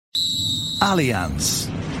Allianz.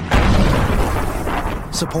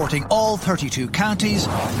 Supporting all 32 counties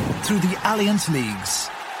through the Allianz Leagues.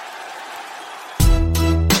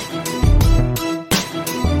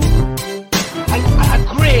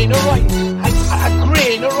 A grain of rice. A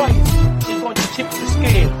grain of rice is going to tip the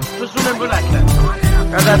scale. Just remember that, lad.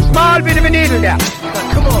 There's a small bit of a needle there.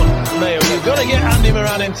 Now, come on, Mayo. You've got to get Andy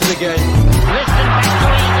Moran into the game. Listen,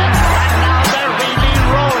 victory, and now they're really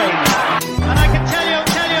roaring. And I can tell you,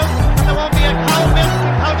 there won't be a cow milk in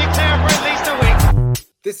County Clare for at least a week.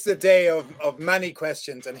 This is a day of many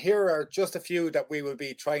questions, and here are just a few that we will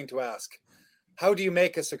be trying to ask. How do you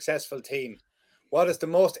make a successful team? What is the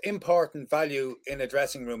most important value in a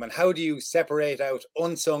dressing room, and how do you separate out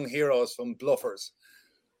unsung heroes from bluffers?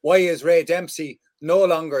 Why is Ray Dempsey no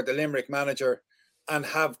longer the Limerick manager, and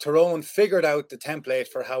have Tyrone figured out the template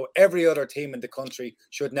for how every other team in the country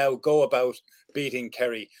should now go about beating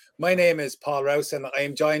Kerry? My name is Paul Rouse, and I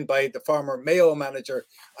am joined by the former Mayo manager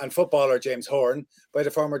and footballer James Horan, by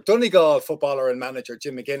the former Donegal footballer and manager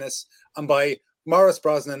Jim McGuinness, and by Maurice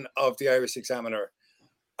Brosnan of the Irish Examiner.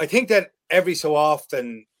 I think that every so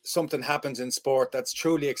often something happens in sport that's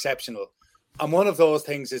truly exceptional. And one of those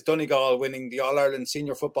things is Donegal winning the All-Ireland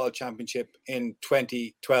Senior Football Championship in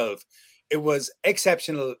 2012. It was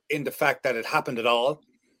exceptional in the fact that it happened at all,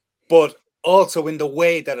 but also in the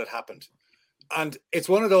way that it happened. And it's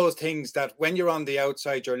one of those things that when you're on the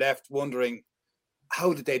outside, you're left wondering,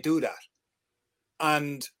 how did they do that?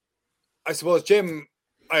 And I suppose, Jim,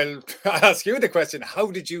 I'll ask you the question,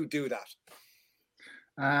 how did you do that?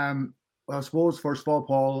 Well, I suppose, first of all,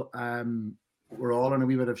 Paul, we're all in a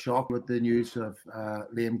wee bit of shock with the news of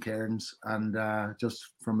Liam Cairns, and just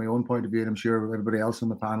from my own point of view, and I'm sure everybody else on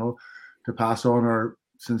the panel, to pass on our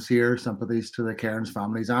sincere sympathies to the Cairns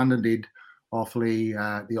families, and indeed the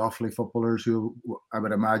Offaly footballers, who I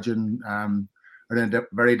would imagine are in a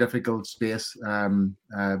very difficult space for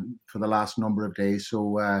the last number of days.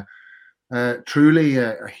 So truly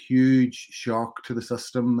a huge shock to the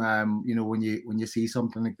system. When you see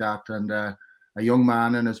something like that, and a young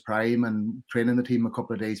man in his prime and training the team a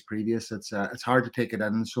couple of days previous, it's hard to take it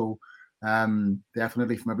in. So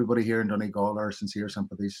definitely from everybody here in Donegal, our sincere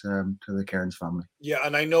sympathies to the Cairns family. Yeah,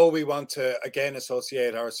 and I know we want to again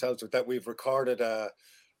associate ourselves with that. We've recorded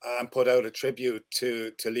and put out a tribute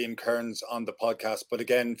to Liam Cairns on the podcast. But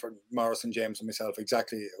again, for Maurice and James and myself,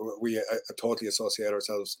 exactly, we totally associate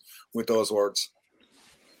ourselves with those words.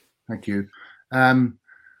 Thank you.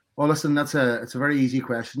 Well, listen, it's a very easy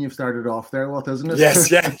question you've started off there with, isn't it?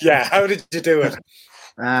 Yes, yeah. How did you do it?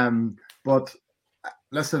 But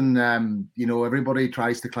listen, everybody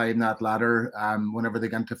tries to climb that ladder whenever they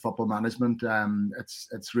get into football management.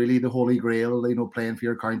 It's really the holy grail, playing for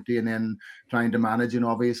your county and then trying to manage. And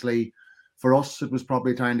obviously, for us, it was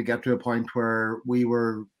probably trying to get to a point where we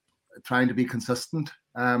were trying to be consistent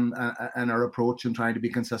in our approach and trying to be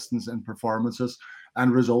consistent in performances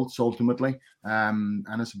and results ultimately. And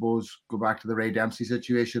I suppose go back to the Ray Dempsey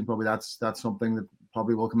situation. Probably that's something that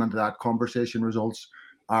probably will come into that conversation. Results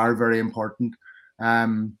are very important.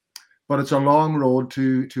 But it's a long road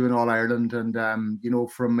to an All-Ireland, and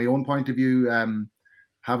from my own point of view,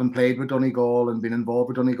 having played with Donegal and been involved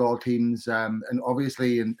with Donegal teams, and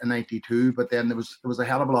obviously in '92, but then there was a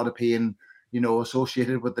hell of a lot of pain,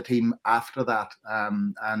 associated with the team after that,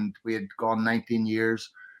 and we had gone 19 years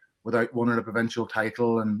without winning a provincial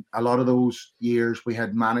title, and a lot of those years we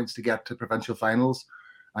had managed to get to provincial finals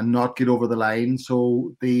and not get over the line.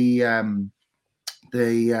 So there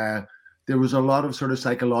was a lot of sort of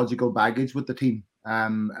psychological baggage with the team,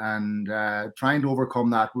 and trying to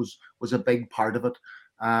overcome that was a big part of it,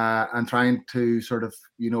 and trying to sort of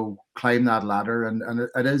climb that ladder. And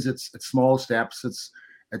it's small steps, it's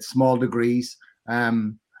small degrees.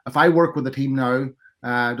 If I work with a team now,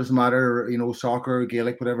 it doesn't matter, soccer,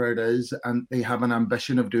 Gaelic, whatever it is, and they have an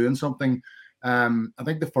ambition of doing something. I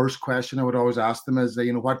think the first question I would always ask them is,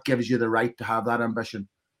 what gives you the right to have that ambition?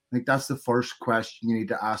 I think that's the first question you need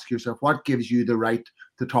to ask yourself. What gives you the right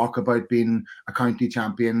to talk about being a county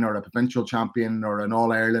champion or a provincial champion or an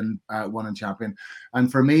All-Ireland winning champion?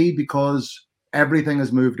 And for me, because everything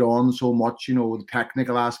has moved on so much, the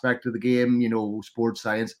technical aspect of the game, sports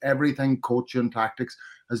science, everything, coaching, tactics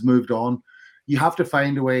has moved on. You have to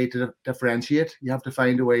find a way to differentiate. You have to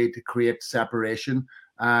find a way to create separation.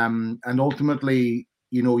 And ultimately,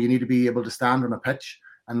 you need to be able to stand on a pitch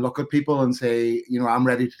and look at people and say, I'm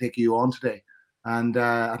ready to take you on today. And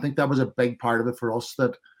I think that was a big part of it for us,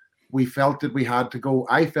 that we felt that we had to go.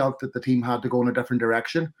 I felt that the team had to go in a different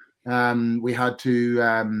direction. We had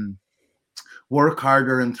to work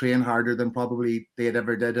harder and train harder than probably they had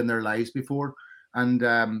ever did in their lives before. And,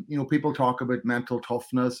 people talk about mental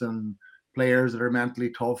toughness and, players that are mentally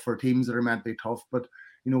tough or teams that are mentally tough. But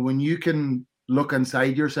you know, when you can look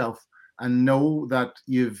inside yourself and know that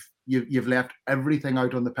you've left everything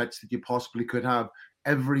out on the pitch that you possibly could have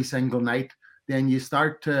every single night, then you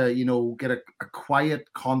start to, you know, get a quiet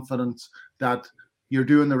confidence that you're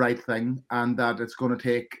doing the right thing and that it's going to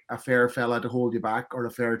take a fair fella to hold you back or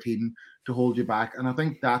a fair team to hold you back. And I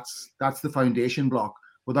think that's the foundation block.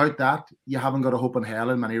 Without that, you haven't got a hope in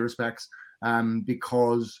hell in many respects,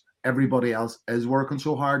 because everybody else is working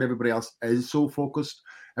so hard. Everybody else is so focused.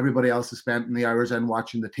 Everybody else is spending the hours in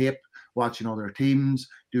watching the tape, watching other teams,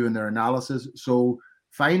 doing their analysis. So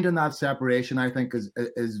finding that separation, I think,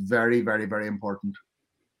 is very, very, very important.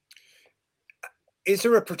 Is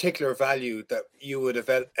there a particular value that you would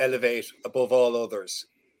elevate above all others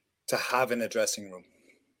to have in a dressing room?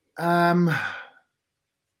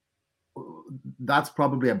 That's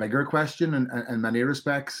probably a bigger question in many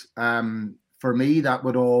respects. For me, that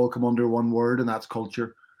would all come under one word, and that's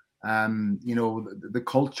culture. You know, the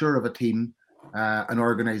culture of a team, an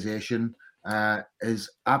organization, is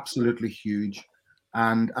absolutely huge.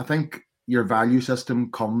 And I think your value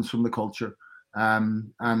system comes from the culture.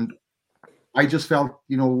 And I just felt,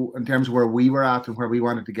 you know, in terms of where we were at and where we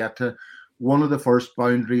wanted to get to, one of the first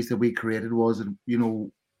boundaries that we created was, you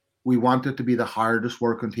know, we wanted to be the hardest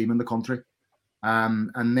working team in the country.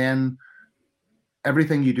 And then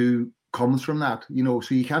everything you do comes from that, you know,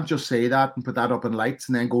 so you can't just say that and put that up in lights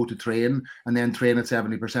and then go to train and then train at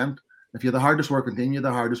 70%. If you're the hardest working team, you're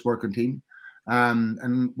the hardest working team.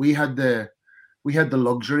 And we had the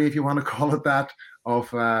luxury, if you want to call it that, of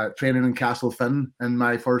training in Castlefin in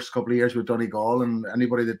my first couple of years with Donegal. And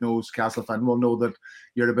anybody that knows Castlefin will know that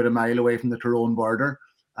you're about a mile away from the Tyrone border.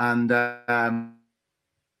 And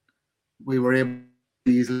we were able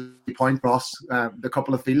to easily point across the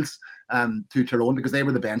couple of fields to Tyrone, because they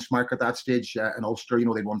were the benchmark at that stage in Ulster. You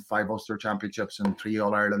know, they'd won 5 Ulster championships and 3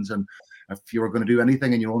 All-Irelands. And if you were going to do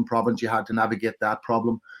anything in your own province, you had to navigate that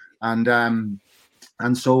problem. And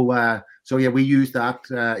so yeah, we used that,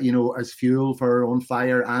 you know, as fuel for our own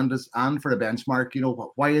fire and for a benchmark. You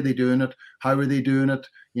know, why are they doing it? How are they doing it?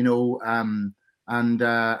 You know,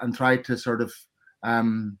 and try to sort of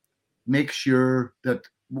make sure that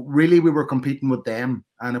really we were competing with them.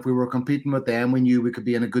 And if we were competing with them, we knew we could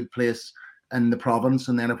be in a good place in the province.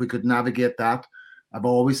 And then if we could navigate that, I've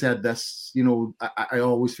always said this, you know, I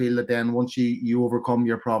always feel that then once you overcome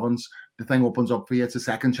your province, the thing opens up for you. It's a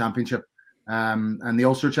second championship. And the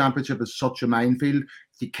Ulster Championship is such a minefield.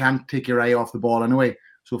 You can't take your eye off the ball anyway.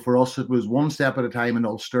 So for us, it was one step at a time in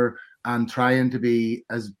Ulster and trying to be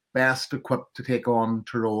as best equipped to take on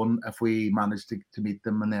Tyrone if we managed to meet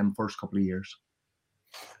them in them first couple of years.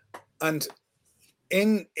 And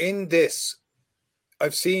in this,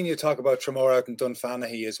 I've seen you talk about Tramore out in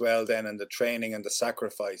Dunfanaghy as well then, and the training and the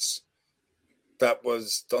sacrifice that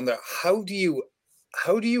was done there. How do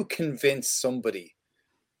you convince somebody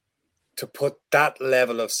to put that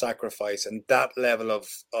level of sacrifice and that level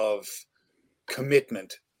of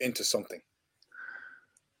commitment into something?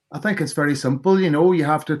 I think it's very simple. You know, you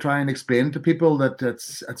have to try and explain to people that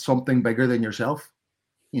it's something bigger than yourself.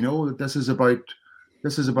 You know, this is about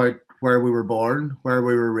where we were born, where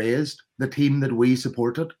we were raised, the team that we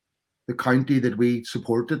supported, the county that we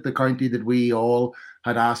supported, the county that we all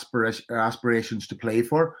had aspirations to play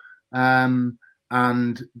for. And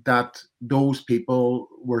that those people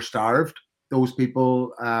were starved. Those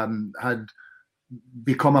people had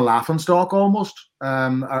become a laughingstock almost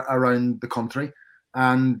around the country,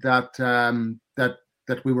 and that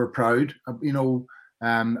we were proud. You know,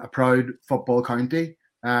 a proud football county.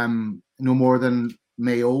 No more than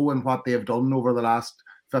Mayo and what they have done over the last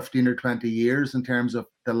 15 or 20 years in terms of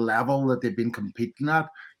the level that they've been competing at.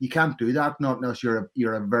 You can't do that not unless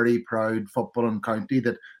you're a very proud footballing county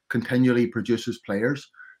that continually produces players.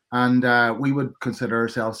 And we would consider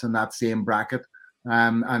ourselves in that same bracket.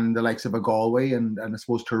 And the likes of a Galway and I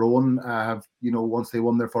suppose Tyrone have, you know, once they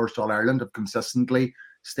won their first All-Ireland, have consistently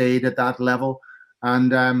stayed at that level.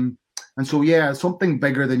 And so, yeah, something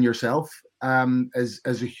bigger than yourself is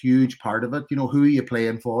a huge part of it. You know, who are you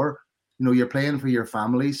playing for? You know, you're playing for your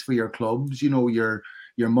families, for your clubs, you know, your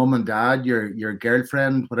mum and dad, your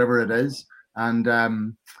girlfriend, whatever it is. And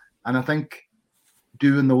I think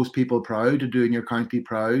doing those people proud and doing your county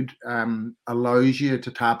proud allows you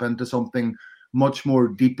to tap into something much more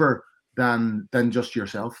deeper than just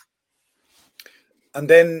yourself. And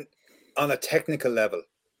then on a technical level,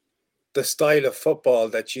 the style of football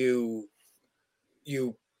that you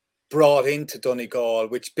brought into Donegal,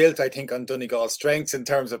 which built, I think, on Donegal's strengths in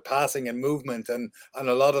terms of passing and movement and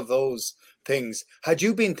a lot of those things. Had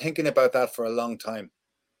you been thinking about that for a long time?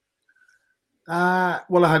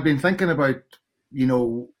 Well, I had been thinking about,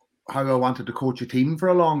 how I wanted to coach a team for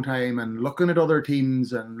a long time, and looking at other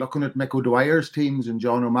teams and looking at Mick O'Dwyer's teams and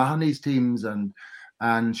John O'Mahony's teams and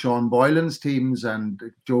Sean Boylan's teams and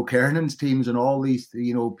Joe Kernan's teams and all these,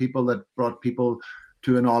 people that brought people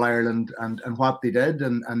to an All Ireland and what they did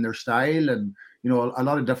and their style, and a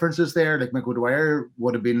lot of differences there. Like Mick O'Dwyer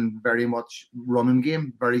would have been very much running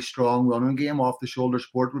game, very strong running game, off the shoulder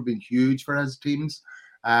sport would have been huge for his teams.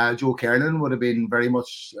 Joe Kernan would have been very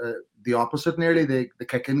much the opposite, nearly the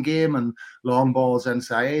kicking game and long balls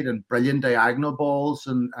inside and brilliant diagonal balls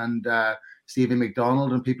and Stevie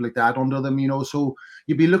McDonald and people like that under them, So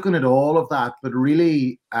you'd be looking at all of that, but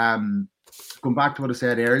really going back to what I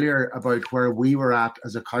said earlier about where we were at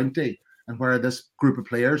as a county and where this group of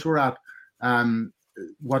players were at,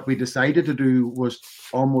 what we decided to do was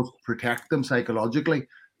almost protect them psychologically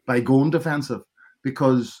by going defensive.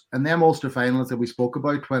 Because in them Ulster finals that we spoke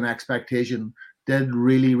about, when expectation did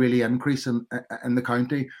really, really increase in the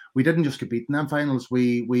county, we didn't just get beaten in them finals.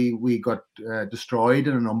 We got destroyed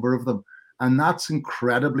in a number of them. And that's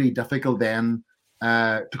incredibly difficult then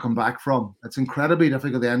to come back from. It's incredibly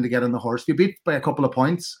difficult then to get on the horse. If you're beat by a couple of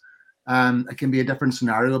points, it can be a different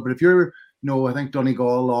scenario. But if you're, I think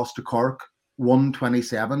Donegal lost to Cork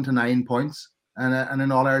 127 to 9 points and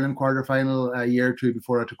an All-Ireland quarter-final a year or two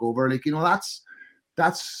before I took over.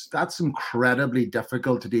 That's incredibly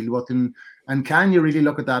difficult to deal with. And can you really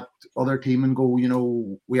look at that other team and go,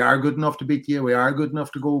 we are good enough to beat you, we are good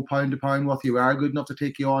enough to go pound to pound with you, we are good enough to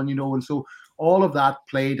take you on, and so all of that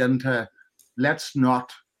played into let's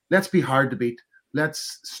be hard to beat,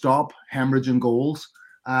 let's stop hemorrhaging goals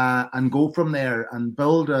and go from there and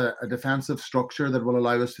build a defensive structure that will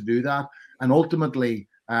allow us to do that, and ultimately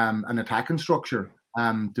an attacking structure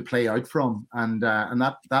to play out from, and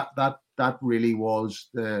that really was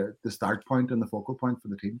the start point and the focal point for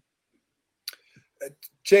the team.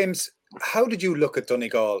 James, how did you look at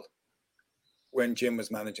Donegal when Jim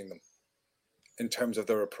was managing them, in terms of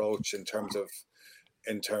their approach, in terms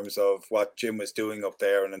of what Jim was doing up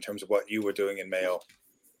there, and in terms of what you were doing in Mayo?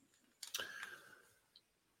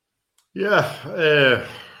 Yeah,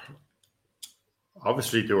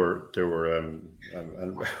 obviously there were, and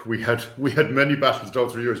we had many battles down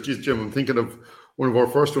through the years. Geez, Jim, I'm thinking of one of our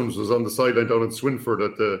first ones was on the sideline down in Swinford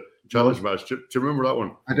at the challenge match. Do you remember that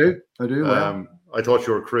one? I do. Wow. I thought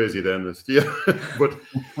you were crazy then, yeah. But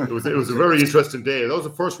it was a very interesting day. That was the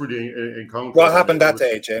first really encounter. What happened that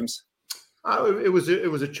day, James? It was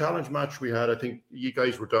a challenge match we had. I think you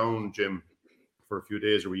guys were down, Jim, for a few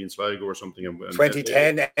days. Were we in Sligo or something?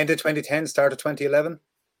 2010, end of 2010, start of 2011.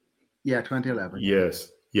 Yeah, 2011.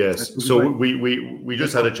 Yes. So we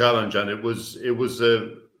just had a challenge, and it was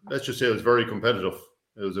let's just say it was very competitive.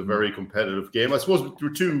 It was a very competitive game. I suppose there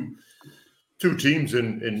were two teams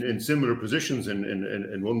in similar positions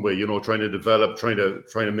in one way, trying to develop, trying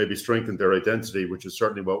to maybe strengthen their identity, which is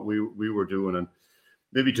certainly what we were doing. And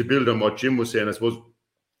maybe to build on what Jim was saying, I suppose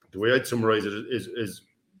the way I'd summarize it is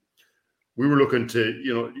we were looking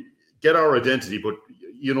to, get our identity, but,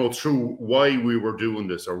 through why we were doing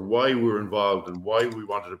this or why we were involved and why we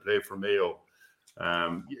wanted to play for Mayo.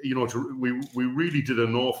 We really did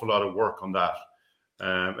an awful lot of work on that.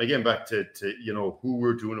 Again, back to who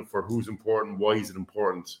we're doing it for, who's important, why is it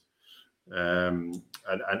important, and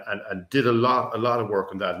did a lot of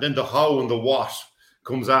work on that. And then the how and the what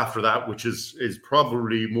comes after that, which is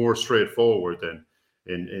probably more straightforward than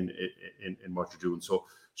in what you're doing. So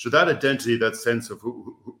that identity, that sense of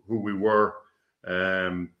who we were,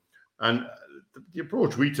 and the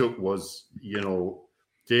approach we took was,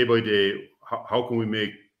 day by day, how can we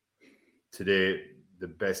make today the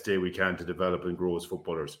best day we can to develop and grow as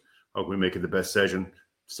footballers? How can we make it the best session?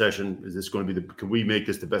 Is this going to be can we make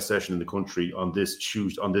this the best session in the country on this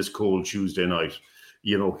cold Tuesday night?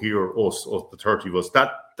 Here, us, the 30 of us,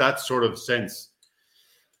 that sort of sense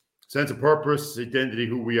of purpose, identity,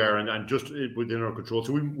 who we are, and just within our control.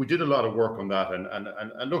 So we did a lot of work on that,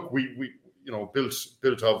 and look, we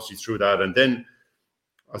built obviously through that, and then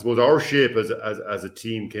I suppose our shape as a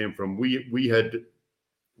team came from we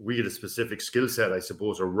had a specific skill set, I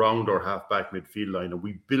suppose, around our half-back midfield line, and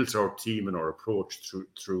we built our team and our approach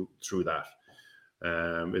through that.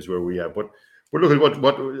 Is where we are. But look at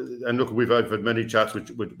what and look, I've had many chats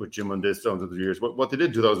with Jim on this down through the years. What they did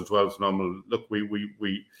in 2012 is phenomenal. Look,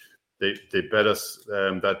 they bet us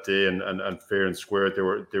that day and fair and square. They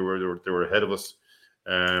were ahead of us.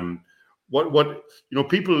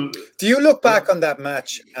 People. Do you look back on that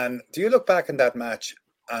match and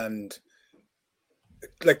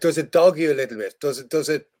like, does it dog you a little bit? Does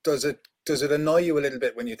it annoy you a little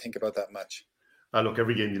bit when you think about that match? Look,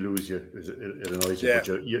 every game you lose, it annoys you,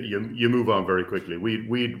 but you move on very quickly.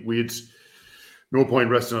 We'd no point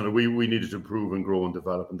resting on it. We needed to improve and grow and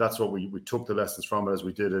develop, and that's what we took the lessons from it, as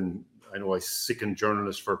we did. And I know I sickened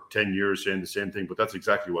journalists for 10 years saying the same thing, but that's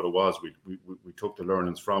exactly what it was. We took the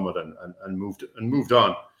learnings from it and moved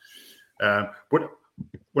on. But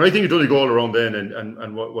when I think of Donegal around then,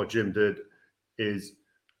 and what Jim did, is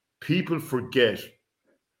people forget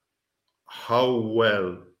how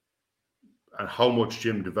well and how much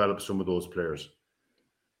Jim developed some of those players.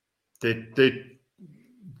 They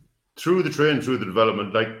through the training, through the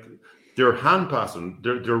development, like their hand passing,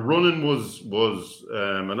 their running was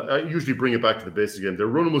and I usually bring it back to the basics again. Their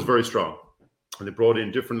running was very strong, and they brought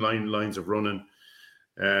in different lines of running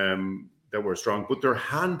that were strong. But their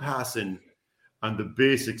hand passing and the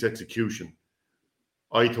basics execution,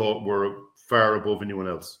 I thought, were far above anyone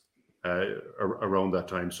else around that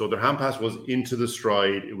time. So their hand pass was into the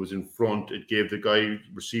stride. It was in front. It gave the guy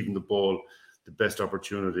receiving the ball the best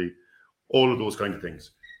opportunity. All of those kind of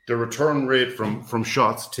things. The return rate from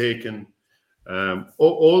shots taken,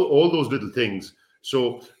 all those little things.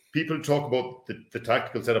 So people talk about the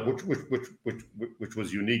tactical setup, which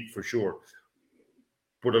was unique for sure.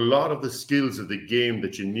 But a lot of the skills of the game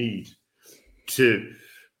that you need to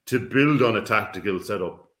build on a tactical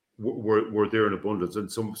setup were there in abundance,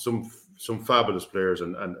 and some fabulous players,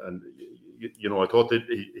 and you know, I thought that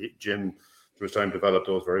Jim through his time developed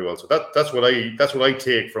those very well. So that's what I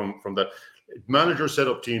take from that. Managers set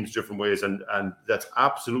up teams different ways, and that's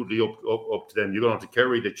absolutely up to them. You go on to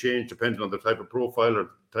Kerry, they change depending on the type of profile or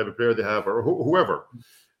type of player they have, or whoever.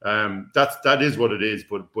 That is what it is.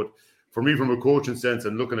 But for me, from a coaching sense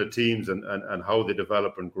and looking at teams and how they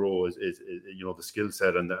develop and grow is you know, the skill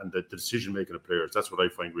set and the decision making of players. That's what I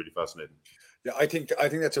find really fascinating. Yeah, I think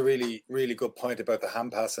that's a really, really good point about the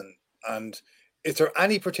hand passing. And is there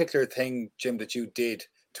any particular thing, Jim, that you did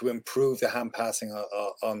to improve the hand passing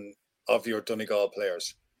of your Donegal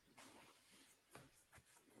players?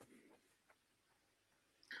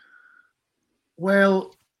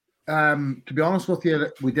 Well, to be honest with you,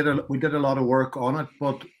 we did a lot of work on it,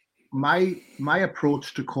 but my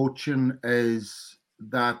approach to coaching is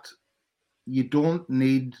that you don't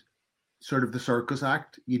need sort of the circus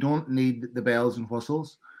act. You don't need the bells and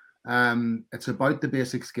whistles. It's about the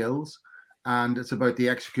basic skills, and it's about the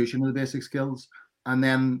execution of the basic skills. And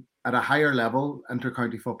then at a higher level,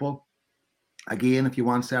 inter-county football, again, if you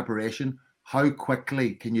want separation, how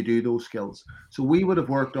quickly can you do those skills? So we would have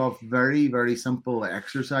worked off very, very simple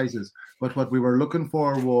exercises, but what we were looking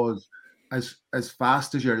for was as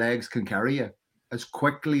fast as your legs can carry you, as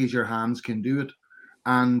quickly as your hands can do it.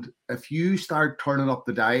 And if you start turning up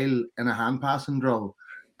the dial in a hand passing drill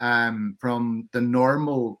from the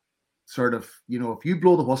normal sort of, you know, if you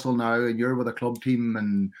blow the whistle now and you're with a club team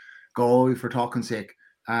in Galway, for talking sake,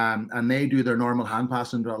 and they do their normal hand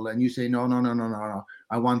passing drill, and you say, no,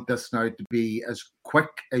 I want this now to be as quick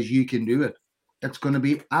as you can do it. It's going to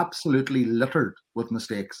be absolutely littered with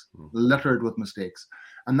mistakes.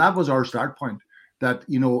 And that was our start point, that,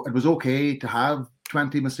 you know, it was okay to have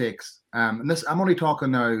 20 mistakes. And this, I'm only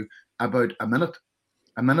talking now about a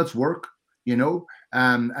minute's work, you know,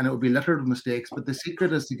 and it would be littered with mistakes. But the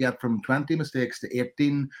secret is to get from 20 mistakes to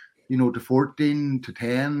 18, you know, to 14, to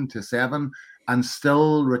 10, to 7, and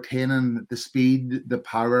still retaining the speed, the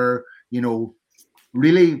power. You know,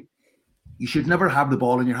 really, you should never have the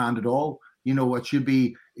ball in your hand at all. You know, it should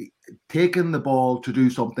be taking the ball to do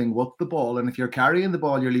something with the ball. And if you're carrying the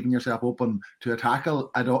ball, you're leaving yourself open to a tackle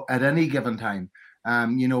at any given time.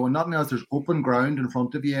 You know, and nothing else, there's open ground in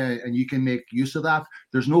front of you and you can make use of that.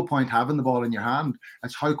 There's no point having the ball in your hand.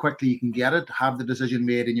 It's how quickly you can get it, have the decision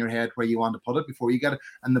made in your head where you want to put it before you get it,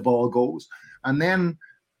 and the ball goes. And then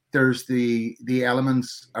there's the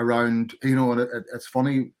elements around, you know, and it's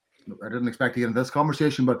funny, I didn't expect to get into this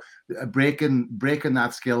conversation, but breaking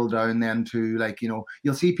that skill down then to, like, you know,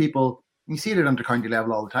 you'll see people, you see it at inter-county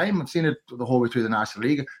level all the time. I've seen it the whole way through the National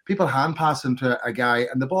League. People hand passing to a guy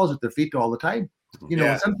and the ball's at their feet all the time. You know,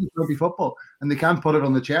 it's inter-county football and they can't put it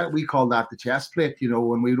on the chest. We call that the chest plate, you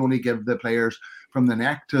know, and we would only give the players from the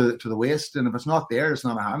neck to the waist. And if it's not there, it's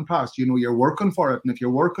not a hand pass. You know, you're working for it. And if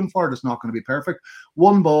you're working for it, it's not going to be perfect.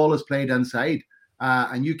 One ball is played inside.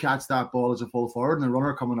 And you catch that ball as a full forward and the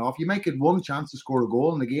runner coming off, you might get one chance to score a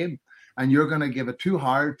goal in the game, and you're going to give it too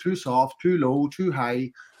hard, too soft, too low, too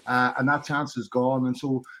high, and that chance is gone. And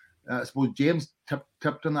so I suppose James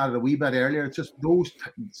tipped on that a wee bit earlier. It's just those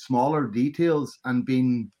smaller details and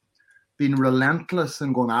being relentless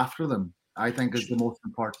and going after them, I think, is the most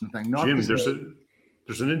important thing. Not Jim,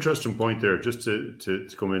 there's an interesting point there, just to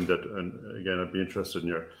come in that, and again, I'd be interested in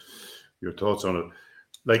your thoughts on it.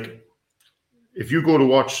 Like, if you go to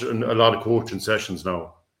watch a lot of coaching sessions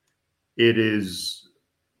now, it is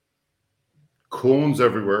cones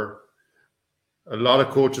everywhere. A lot of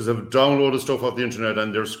coaches have downloaded stuff off the internet,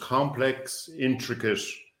 and there's complex, intricate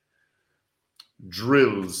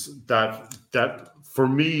drills that for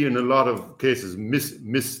me in a lot of cases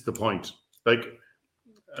miss the point. Like,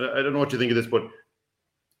 I don't know what you think of this, but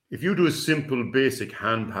if you do a simple basic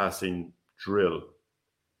hand passing drill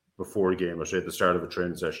before a game, or say at the start of a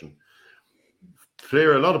training session, a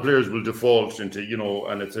lot of players will default into,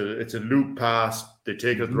 and it's a loop pass. They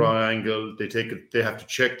take it at the wrong angle. They have to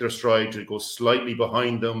check their stride to go slightly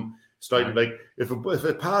behind them. Slightly, like if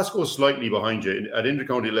a pass goes slightly behind you at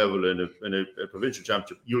inter-county level in a provincial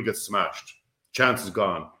championship, you'll get smashed. Chance is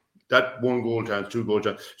gone. That 1 goal chance, 2 goal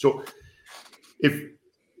chance. So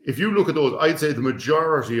if you look at those, I'd say the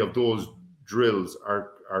majority of those drills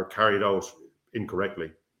are carried out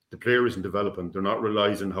incorrectly. The player isn't developing. They're not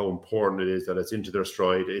realizing how important it is that it's into their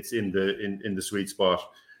stride. It's in the sweet spot.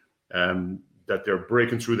 That they're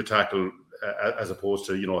breaking through the tackle as opposed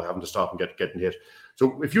to having to stop and getting hit.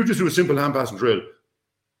 So if you just do a simple hand passing drill,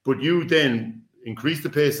 but you then increase the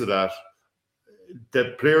pace of that,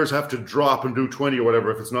 the players have to drop and do 20 or whatever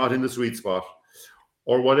if it's not in the sweet spot,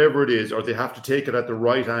 or whatever it is, or they have to take it at the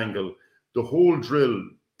right angle. The whole drill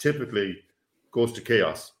typically goes to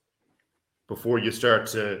chaos before you start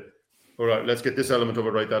to, all right, let's get this element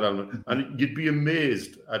over right, that element. And you'd be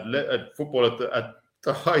amazed at football at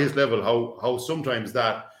the highest level how sometimes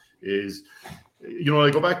that is, I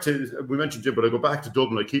go back to, we mentioned Jim, but I go back to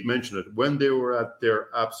Dublin, I keep mentioning it, when they were at their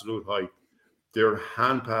absolute height, their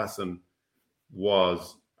hand passing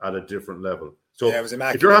was at a different level. So it was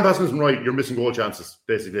immaculate. If your hand passing isn't right, you're missing goal chances,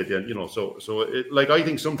 basically, at the end, so I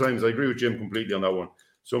think sometimes I agree with Jim completely on that one.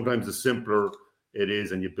 Sometimes the simpler it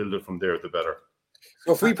is and you build it from there, the better.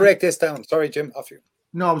 So if we break this down, sorry, Jim, off you.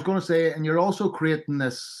 No, I was going to say, and you're also creating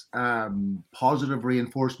this positive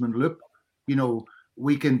reinforcement loop.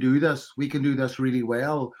 We can do this. We can do this really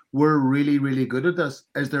well. We're really, really good at this.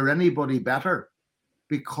 Is there anybody better?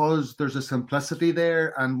 Because there's a simplicity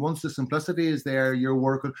there. And once the simplicity is there, you're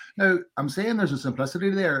working. Now, I'm saying there's a simplicity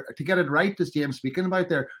there. To get it right, as James speaking about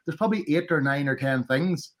there's probably 8 or 9 or 10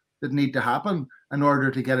 things that need to happen in order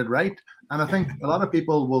to get it right. And I think a lot of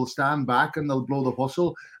people will stand back and they'll blow the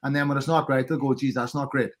whistle. And then when it's not right, they'll go, geez, that's not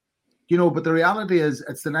great. But the reality is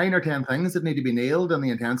it's the 9 or 10 things that need to be nailed and the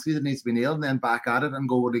intensity that needs to be nailed, and then back at it and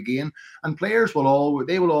go it again. And players will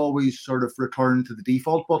always sort of return to the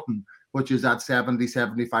default button, which is at 70,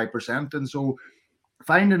 75%. And so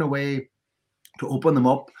finding a way to open them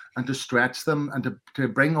up and to stretch them and to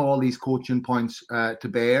bring all these coaching points to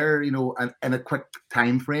bear, in a quick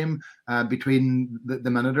time frame between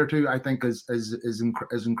the minute or two, I think is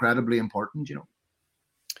incredibly important,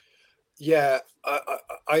 Yeah,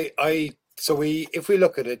 if we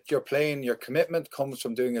look at it, your commitment comes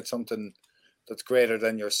from doing it something that's greater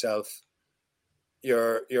than yourself.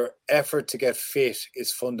 Your effort to get fit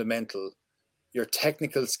is fundamental. Your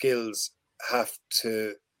technical skills have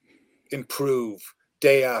to improve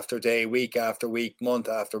day after day, week after week, month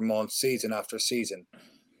after month, season after season.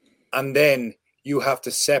 And then you have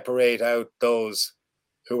to separate out those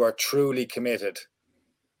who are truly committed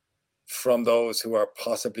from those who are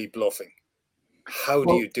possibly bluffing. How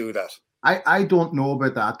do you do that? I don't know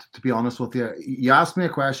about that, to be honest with you. You asked me a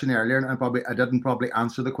question earlier, and I didn't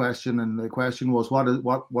answer the question. And the question was,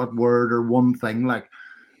 what word or one thing like?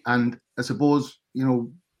 And I suppose,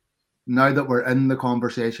 now that we're in the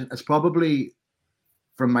conversation, it's probably,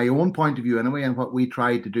 from my own point of view anyway, and what we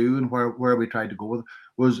tried to do and where we tried to go with,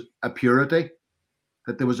 was a purity.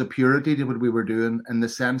 That there was a purity to what we were doing, in the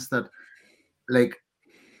sense that, like,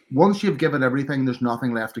 once you've given everything, there's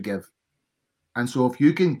nothing left to give. And so if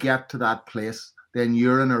you can get to that place, then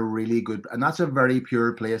you're in a really good, and that's a very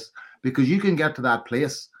pure place, because you can get to that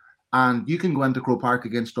place and you can go into Croke Park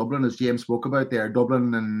against Dublin, as James spoke about there,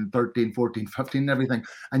 Dublin in 13, 14, 15 and everything,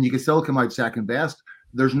 and you can still come out second best.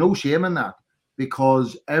 There's no shame in that,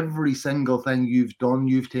 because every single thing you've done,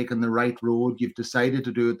 you've taken the right road, you've decided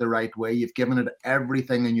to do it the right way, you've given it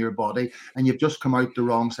everything in your body, and you've just come out the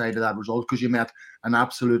wrong side of that result because you met an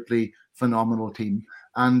absolutely phenomenal team.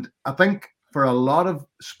 And I think for a lot of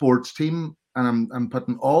sports team, and I'm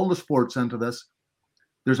putting all the sports into this,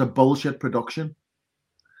 there's a bullshit production.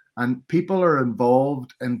 And people are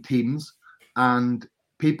involved in teams, and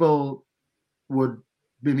people would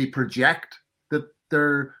maybe project that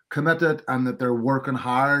they're committed and that they're working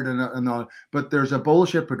hard and all, but there's a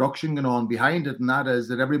bullshit production going on behind it, and that is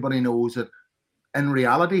that everybody knows that in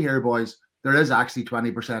reality here, boys, there is actually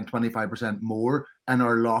 20%, 25% more in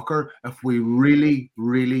our locker if we really,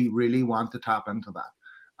 really, really want to tap into that.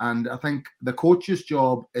 And I think the coach's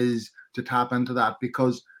job is to tap into that,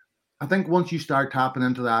 because I think once you start tapping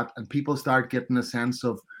into that and people start getting a sense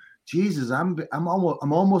of, Jesus, I'm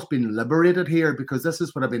almost been liberated here, because this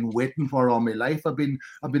is what I've been waiting for all my life. I've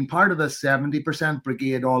been part of this 70%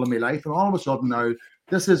 brigade all of my life, and all of a sudden now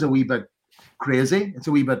this is a wee bit crazy. It's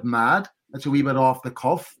a wee bit mad. It's a wee bit off the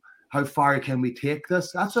cuff. How far can we take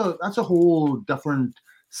this? That's a whole different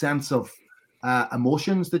sense of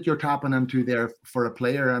emotions that you're tapping into there for a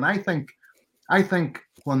player. And I think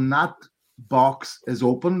when that box is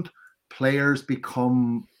opened, players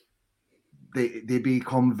become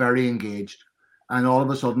very engaged, and all of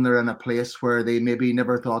a sudden they're in a place where they maybe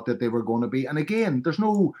never thought that they were going to be. And again, there's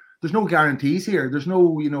no guarantees here. There's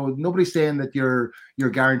no, nobody's saying that you're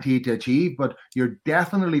guaranteed to achieve, but you're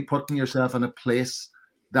definitely putting yourself in a place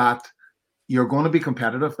that you're going to be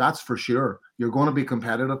competitive. That's for sure. You're going to be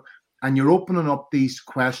competitive, and you're opening up these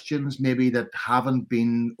questions maybe that haven't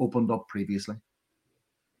been opened up previously.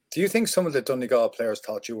 Do you think some of the Donegal players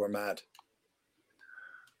thought you were mad?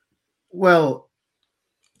 Well,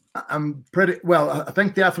 I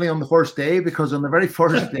think definitely on the first day, because on the very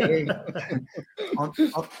first day, on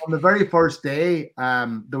the very first day,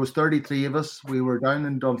 there was 33 of us. We were down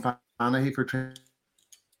in Dunfanaghy for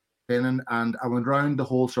training, and I went round the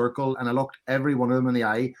whole circle and I looked every one of them in the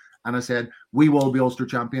eye and I said, "We will be Ulster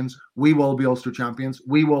champions. We will be Ulster champions.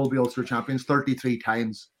 We will be Ulster champions," 33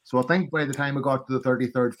 times. So I think by the time I got to the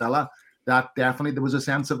 33rd fella, that definitely there was a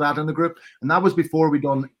sense of that in the group, and that was before we'd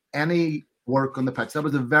done any work on the pitch. That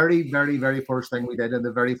was the very, very, very first thing we did in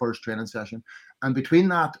the very first training session. And between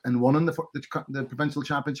that and winning the provincial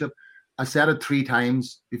championship, I said it 3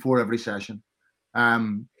 times before every session.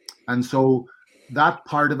 And so that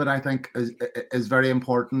part of it, I think, is very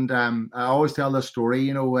important. I always tell this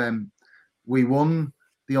story, we won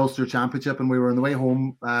the Ulster Championship and we were on the way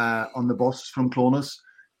home on the bus from Clonus,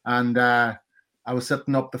 and I was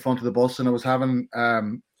sitting up the front of the bus and I was having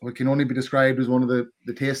what can only be described as one of the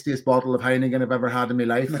tastiest bottle of Heineken I've ever had in my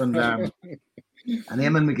life. And and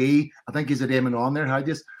Eamon McGee, I think he's at Eamon on there, had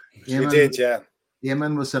you? You did, yeah.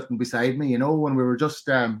 Eamon was sitting beside me, when we were just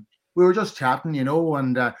chatting,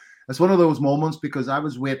 and it's one of those moments, because I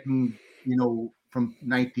was waiting, from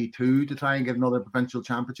 92 to try and get another provincial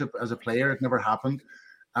championship as a player. It never happened.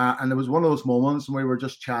 And it was one of those moments when we were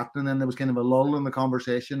just chatting and there was kind of a lull in the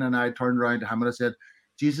conversation, and I turned around to him and I said,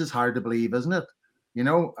 "Jesus, hard to believe, isn't it?"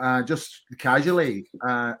 Just casually.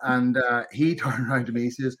 And he turned around to me,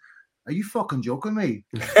 he says, "Are you fucking joking me?"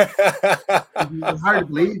 It's hard to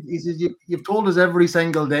believe. He says, you've told us every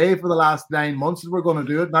single day for the last 9 months that we're going to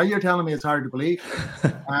do it. Now you're telling me it's hard to believe.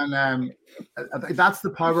 And that's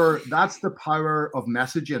the power. That's the power of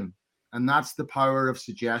messaging, and that's the power of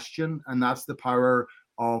suggestion, and that's the power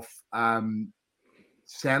of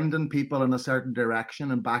sending people in a certain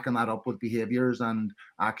direction and backing that up with behaviors and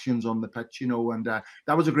actions on the pitch. And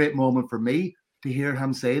that was a great moment for me to hear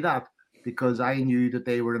him say that, because I knew that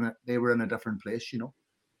they were in a different place. I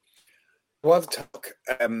want to talk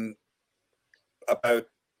about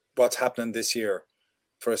what's happening this year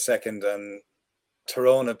for a second. And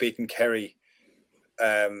Tyrone have beaten Kerry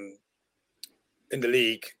in the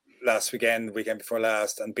league last weekend before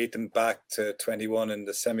last, and beat them back to 21 in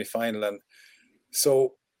the semi-final. And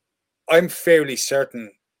so I'm fairly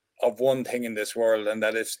certain of one thing in this world, and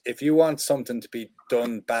that is, if you want something to be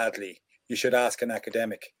done badly, you should ask an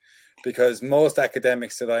academic. Because most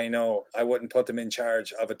academics that I know, I wouldn't put them in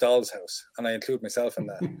charge of a doll's house, and I include myself in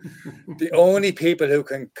that. The only people who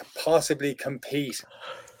can possibly compete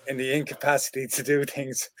in the incapacity to do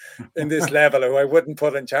things in this level, who I wouldn't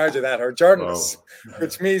put in charge of that, are journalists,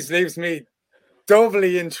 which leaves me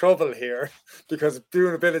doubly in trouble here, because of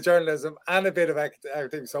doing a bit of journalism and a bit of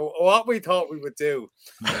acting. So what we thought we would do,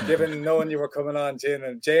 given knowing you were coming on, Jim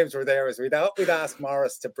and James were there, is we'd ask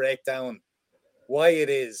Morris to break down why it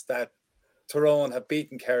is that Tyrone have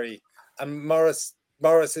beaten Kerry. And Morris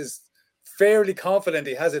is fairly confident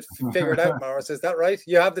he has it figured out. Morris, is that right?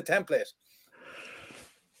 You have the template.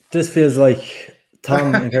 This feels like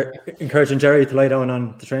Tom encouraging Jerry to lie down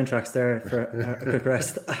on the train tracks there for a quick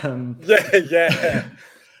rest. Yeah.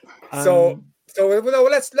 So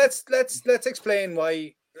let's explain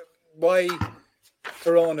why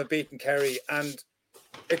Tyrone have beaten Kerry, and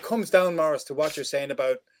it comes down, Morris, to what you're saying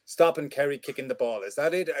about stopping Kerry kicking the ball. Is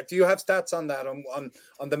that it? Do you have stats on that,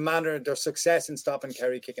 on the manner, their success in stopping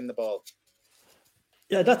Kerry kicking the ball?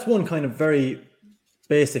 Yeah, that's one kind of very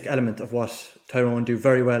basic element of what Tyrone do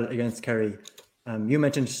very well against Kerry. You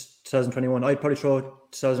mentioned 2021. I'd probably throw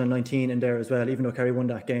 2019 in there as well, even though Kerry won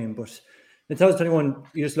that game. But in 2021,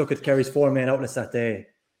 you just look at Kerry's 4 main outlets that day,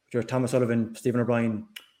 which were Thomas Sullivan, Stephen O'Brien,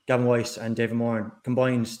 Gavin White and David Moran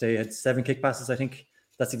combined, they had 7 kick passes. I think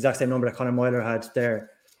that's the exact same number that Conor Moyler had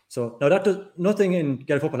there. So now that does nothing in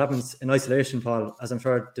Gaelic football happens in isolation, Paul, as I'm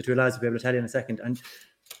sure the two lads will be able to tell you in a second. And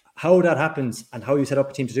how that happens and how you set up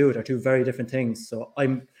a team to do it are two very different things. So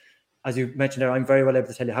as you mentioned there, I'm very well able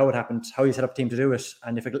to tell you how it happened, how you set up a team to do it.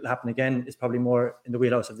 And if it'll happen again, it's probably more in the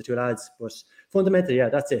wheelhouse of the two lads. But fundamentally, yeah,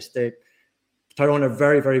 that's it. Tyrone are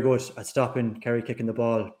very, very good at stopping Kerry kicking the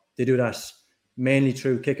ball. They do that mainly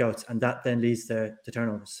through kickouts, and that then leads to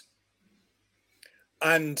turnovers.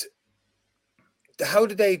 And how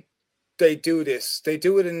do they do this? They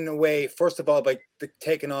do it in a way, first of all, by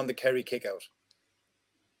taking on the Kerry kickout.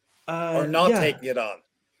 Or not taking it on.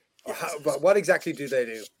 Or what exactly do they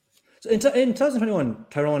do? So in 2021,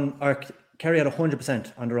 Kerry had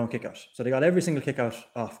 100% on their own kickout. So they got every single kickout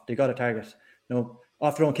off. They got a target.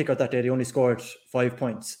 Off their own kickout that day, they only scored 5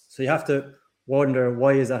 points. So you have to wonder,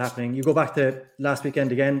 why is that happening? You go back to last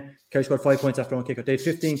weekend again, Kerry scored 5 points after their own kickout. They had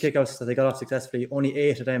 15 kickouts that they got off successfully. Only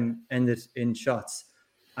 8 of them ended in shots.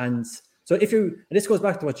 And so and this goes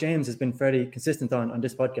back to what James has been fairly consistent on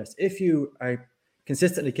this podcast. If you are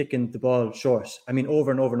consistently kicking the ball short,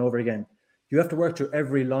 over and over and over again, you have to work through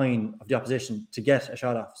every line of the opposition to get a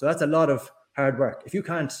shot off. So that's a lot of hard work. If you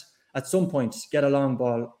can't, at some point, get a long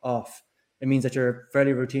ball off, it means that you're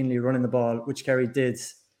fairly routinely running the ball, which Kerry did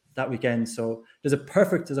that weekend. So there's a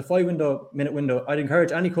 5-minute window. I'd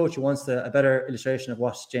encourage any coach who wants a better illustration of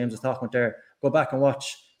what James was talking about there, go back and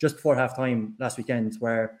watch just before half-time last weekend,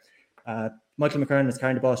 where Michael McKernan is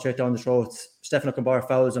carrying the ball straight down the throats. Stefan O'Cumbar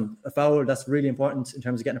fouls him. A foul that's really important in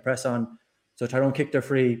terms of getting a press on. So Tyrone kicked their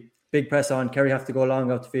free, big press on. Kerry have to go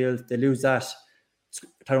long out the field. They lose that.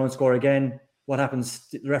 Tyrone score again. What happens?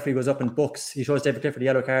 The referee goes up and books. He shows David Clifford a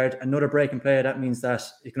yellow card. Another break and play. That means that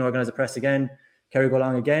he can organise a press again. Kerry go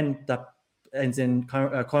long again. That ends in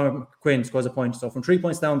Conor McQuinn scores a point. So from 3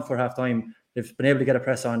 points down before half time, they've been able to get a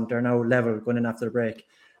press on. They're now level going in after the break.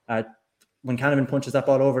 When Canavan punches that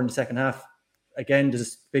ball over in the second half, again, there's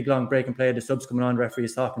this big long break and play. The subs coming on. Referee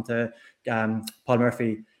is talking to Paul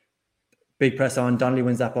Murphy. Big press on. Donnelly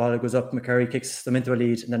wins that ball. It goes up. McCurry kicks them into a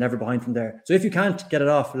lead, and they're never behind from there. So if you can't get it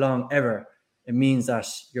off long ever, it means that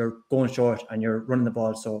you're going short and you're running the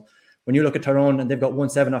ball. So when you look at Tyrone and they've got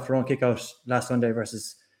 1-7 off their own kick out last Sunday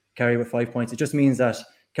versus Kerry with 5 points, it just means that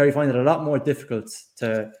Kerry find it a lot more difficult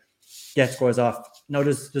to get scores off. Now,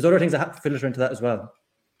 there's other things that have to filter into that as well.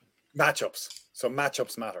 Matchups. So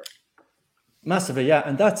matchups matter. Massively, yeah.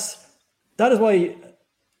 And that is why,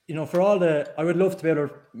 for all I would love to be able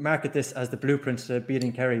to market this as the blueprint to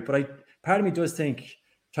beating Kerry, but part of me does think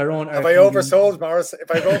Tyrone are... Have I oversold, Morris? If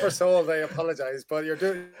I've oversold, I apologise, but you're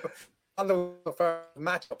doing on the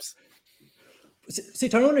matchups. See,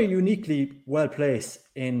 Tyrone are uniquely well placed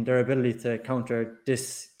in their ability to counter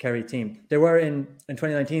this Kerry team. They were in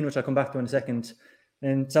 2019, which I'll come back to in a second.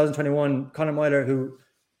 In 2021, Conor Moyler, who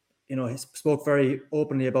he spoke very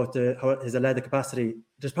openly about how his athletic capacity.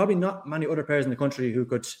 There's probably not many other players in the country who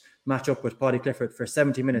could match up with Paddy Clifford for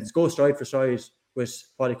 70 minutes, go stride for stride with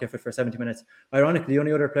Paddy Clifford for 70 minutes. Ironically, the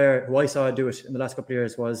only other player who I saw do it in the last couple of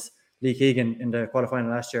years was Lee Keegan in the quarterfinal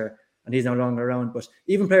last year, and he's no longer around. But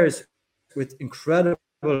even players with incredible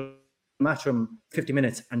match from 50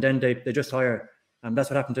 minutes, and then they just hire. And that's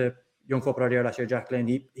what happened to young footballer there last year, Jack Lane.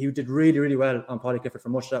 He did really, really well on Paddy Clifford for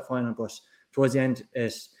much of that final, but towards the end,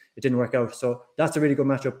 it didn't work out. So that's a really good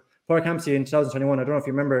matchup. Pádraig Campsey in 2021, I don't know if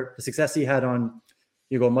you remember the success he had on,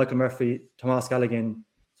 Michael Murphy, Tomás Galligan,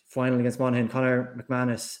 final against Monaghan, Conor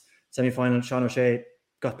McManus, semi-final, Sean O'Shea,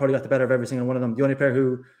 probably got the better of every single one of them. The only player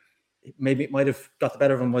who maybe might have got the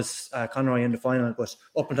better of him was Conroy in the final, but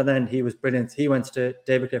up until then, he was brilliant. He went to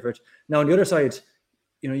David Clifford. Now, on the other side,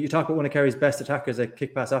 you talk about one of Kerry's best attackers, a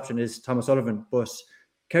kick pass option is Thomas Sullivan, but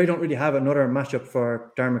Kerry don't really have another matchup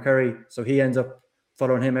for Darren McCurry, so he ends up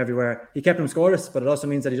following him everywhere. He kept him scoreless, but it also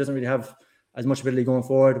means that he doesn't really have as much ability going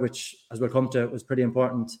forward, which, as we'll come to, was pretty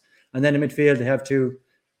important. And then in midfield, they have two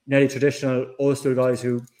nearly traditional old school guys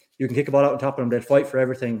who you can kick a ball out on top of them, they'll fight for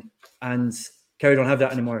everything. And Kerry don't have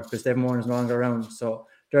that anymore because David Moran is no longer around. So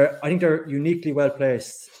I think they're uniquely well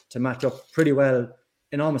placed to match up pretty well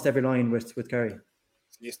in almost every line with Kerry.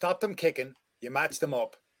 You stop them kicking, you match them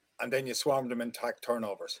up, and then you swarm them in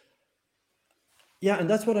turnovers. Yeah, and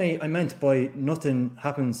that's what I meant by nothing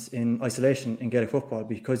happens in isolation in Gaelic football,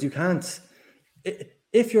 because you can't...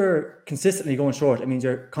 If you're consistently going short, it means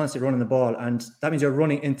you're constantly running the ball, and that means you're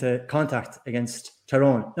running into contact against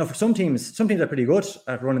Tyrone. Now, for some teams are pretty good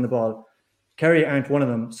at running the ball. Kerry aren't one of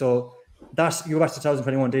them. So that's, you go back to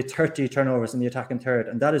 2021, they had 30 turnovers in the attacking third,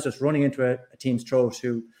 and that is just running into a team's throat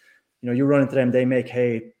who, you run into them, they make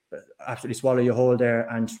hay, absolutely swallow you whole there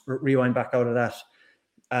and rewind back out of that.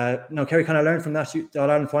 Now Kerry kind of learned from that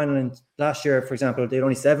All-Ireland final, and last year, for example, they had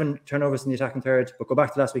only 7 turnovers in the attacking third, but go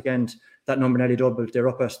back to last weekend, that number nearly doubled. They're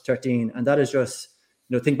up at 13, and that is just,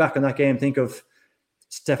 think back on that game, think of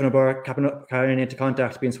Stephen O'Barr carrying into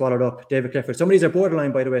contact, being swallowed up, David Clifford. Some of these are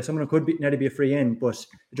borderline, by the way. Some of them could nearly be a free in, but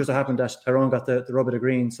it just so happened that Tyrone got the rub of the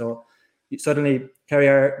green. So suddenly Kerry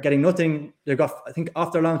are getting nothing. They got, I think,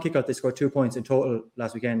 after a long kick-out, they scored 2 points in total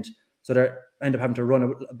last weekend. So they end up having to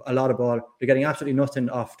run a lot of ball. They're getting absolutely nothing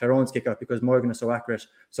off Tyrone's kick-out because Morgan is so accurate.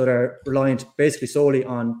 So they're reliant basically solely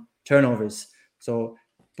on turnovers.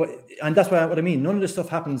 And that's what I mean. None of this stuff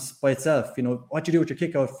happens by itself. What you do with your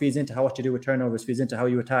kick-out feeds into what you do with turnovers, feeds into how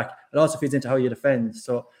you attack. It also feeds into how you defend.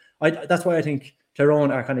 So that's why I think Tyrone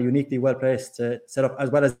are kind of uniquely well-placed to set up as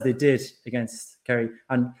well as they did against Kerry.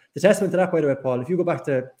 And the testament to that, by the way, Paul, if you go back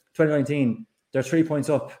to 2019, they're 3 points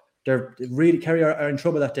up. They're really, Kerry are in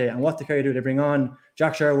trouble that day. And what do Kerry do? They bring on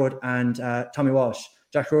Jack Sherwood and Tommy Walsh.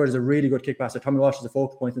 Jack Sherwood is a really good kick passer. Tommy Walsh is a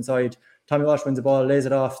focal point inside. Tommy Walsh wins the ball, lays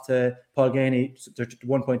it off to Paul Ganey. They're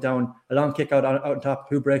 1 point down. A long kick out on top.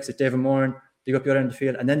 Who breaks it? David Moran. They go up the other end of the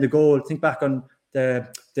field. And then the goal, think back on the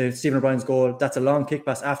Stephen O'Brien's goal. That's a long kick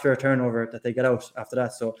pass after a turnover that they get out after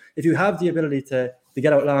that. So if you have the ability to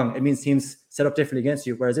get out long, it means teams set up differently against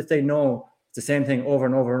you. Whereas if they know it's the same thing over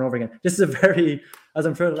and over and over again. This is a very, as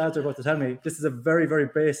I'm sure the lads are about to tell me, this is a very, very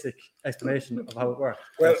basic explanation of how it works.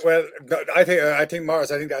 Well, I think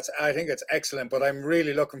Morris, I think it's excellent, but I'm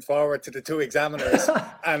really looking forward to the 2 examiners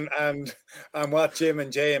and what Jim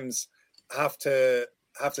and James have to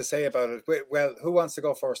say about it. Well, who wants to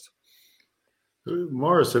go first?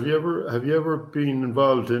 Morris, have you ever been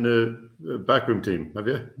involved in a backroom team? Have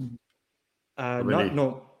you?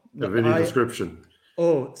 No. Of any description?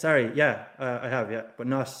 Oh, sorry. Yeah, I have. Yeah, but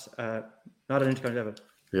not at an intercounty level.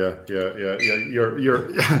 Yeah.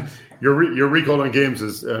 Your recall on games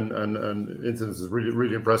and incidents is really,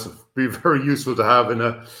 really impressive. Be very useful to have in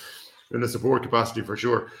a support capacity for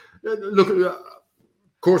sure. Look, of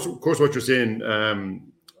course, what you're saying,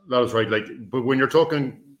 that is right. But when you're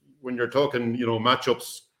talking,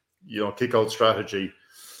 matchups, kick out strategy,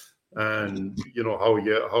 and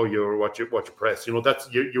what you press,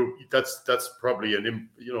 that's probably an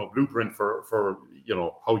blueprint for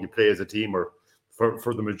how you play as a team or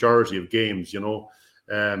for the majority of games.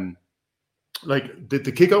 The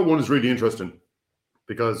kick out one is really interesting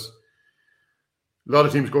because a lot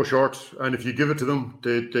of teams go short, and if you give it to them,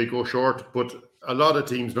 they go short. But a lot of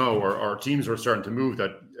teams now, or teams are starting to move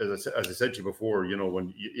that, as I said to you before,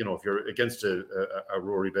 when if you're against a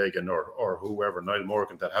Rory Began or whoever, Niall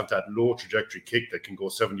Morgan, that have that low trajectory kick that can go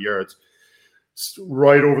 70 yards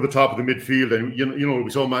right over the top of the midfield, and we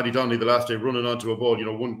saw Matty Donnelly the last day running onto a ball,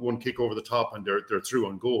 one kick over the top, and they're through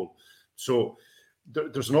on goal. So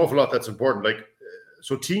there's an awful lot that's important.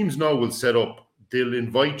 So teams now will set up, they'll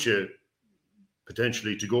invite you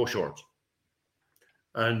potentially to go short,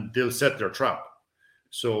 and they'll set their trap.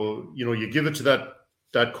 So, you give it to that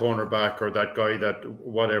cornerback or that guy that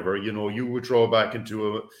whatever, you withdraw back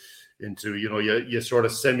into you sort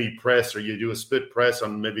of semi-press, or you do a split press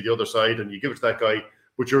on maybe the other side, and you give it to that guy,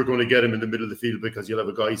 but you're going to get him in the middle of the field because you'll have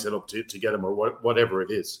a guy set up to get him, or whatever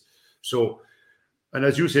it is. So, and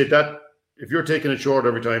as you say, that if you're taking it short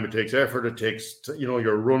every time, it takes effort, it takes,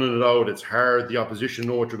 you're running it out, it's hard, the opposition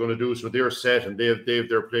know what you're going to do, so they're set and they have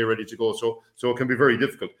their play ready to go. So it can be very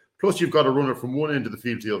difficult. Plus, you've got to run it from one end of the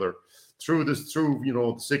field to the other, through the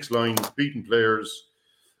 6 lines, beating players,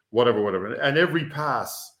 whatever. And every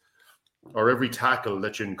pass or every tackle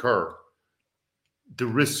that you incur, the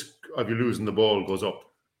risk of you losing the ball goes up.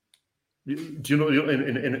 Do you know,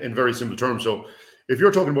 in very simple terms? So if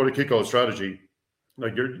you're talking about a kick-out strategy,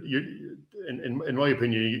 in my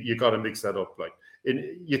opinion, you got to mix that up.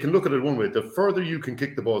 You can look at it one way. The further you can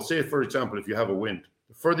kick the ball, say, for example, if you have a wind,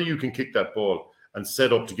 the further you can kick that ball and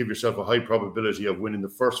set up to give yourself a high probability of winning the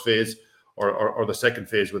first phase or the second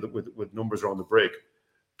phase with numbers around the break.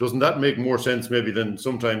 Doesn't that make more sense maybe than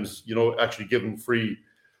sometimes, actually giving free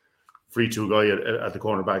to a guy at the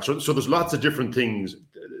cornerback? So there's lots of different things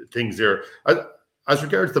there. As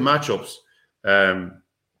regards the matchups,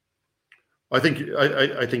 I think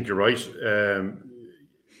you're right.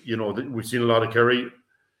 We've seen a lot of Kerry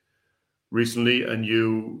recently, and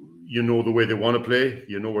you know the way they want to play.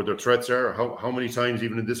 You know where their threats are. How many times,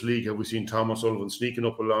 even in this league, have we seen Tom O'Sullivan sneaking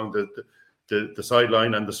up along the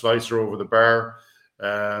sideline and the slicer over the bar?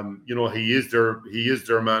 He is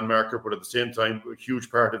their man marker, but at the same time, a huge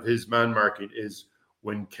part of his man marking is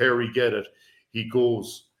when Kerry get it, he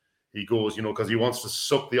goes, because he wants to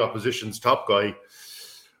suck the opposition's top guy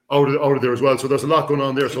out of there as well. So there's a lot going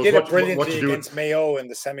on there. He did it brilliantly against Mayo in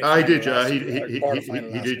the semi-final. He did, yeah. He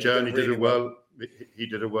did, yeah, and he did it well. he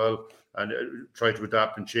did it well and tried to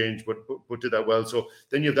adapt and change, but did that well. So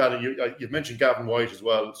then you have that, and you've mentioned Gavin White as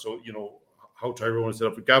well. So how Tyrone is set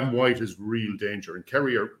up. But Gavin White is real danger, and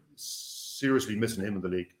Kerry are seriously missing him in the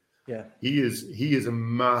league. Yeah, he is a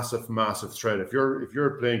massive threat. If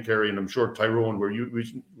you're playing Kerry, and I'm sure Tyrone,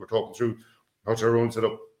 we're talking through how Tyrone set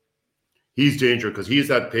up, he's danger because he has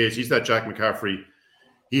that pace. He's that Jack McCaffrey.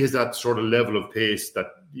 He has that sort of level of pace that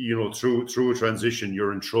through a transition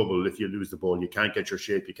you're in trouble if you lose the ball. You can't get your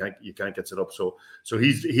shape. You can't get set up. So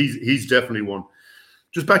he's definitely one.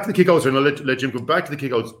 Just back to the kickouts, and I'll let Jim go back to the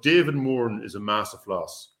kickouts. David Moran is a massive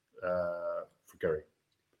loss for Kerry.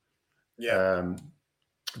 Yeah.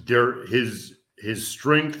 His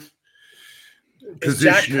strength. Is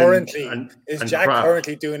Jack currently craft.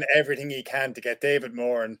 currently doing everything he can to get David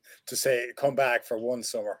Moran to say, come back for one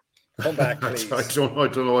summer? Come back, please. I don't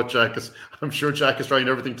know what Jack is. I'm sure Jack is trying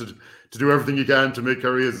everything to do everything he can to make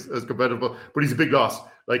Kerry as competitive. But he's a big loss.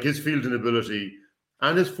 Like his fielding ability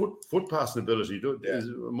and his foot passing ability is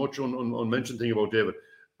a much unmentioned thing about David.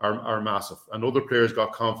 Are massive, and other players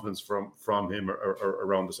got confidence from him or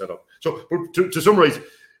around the setup. So, to summarize,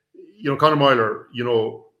 Conor Myler,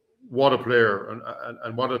 what a player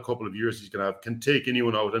and what a couple of years he's going to have. Can take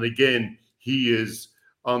anyone out, and again, he is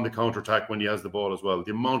on the counter-attack when he has the ball as well. The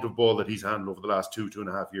amount of ball that he's handled over the last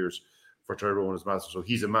 2.5 years for Tyrone is massive. So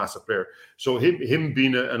he's a massive player. So him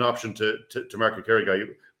being an option to mark a Kerry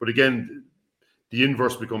guy, but again, the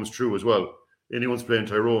inverse becomes true as well. Anyone's playing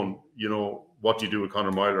Tyrone, what do you do with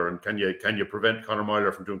Conor Myler, and can you prevent Conor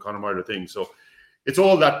Myler from doing Conor Myler things? So it's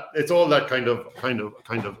all that kind of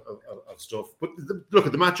stuff. But look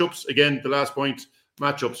at the matchups again. The last point,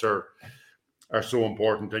 matchups are so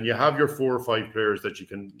important, and you have your 4 or 5 players that you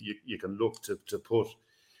can look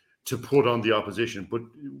to put on the opposition. But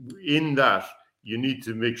in that, you need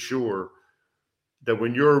to make sure that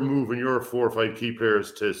when you're moving your 4 or 5 key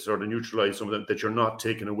players to sort of neutralize some of them, that you're not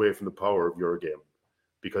taking away from the power of your game,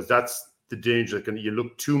 because that's the danger. You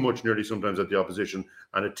look too much nearly sometimes at the opposition,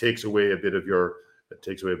 and it takes away a bit of your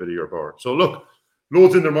power. So look,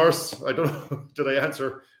 loads in there, Morris. I don't know, did I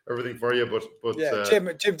answer everything for you? But yeah,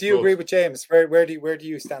 Jim, do you agree with James? Where do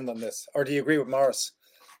you stand on this, or do you agree with Morris?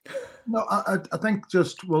 No, I think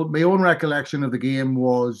my own recollection of the game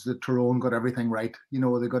was that Tyrone got everything right. They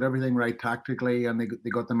got everything right tactically, and they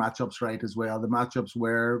got the matchups right as well. The matchups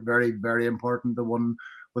were very, very important. The one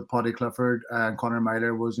with Paddy Clifford and Conor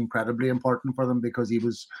Myler was incredibly important for them, because he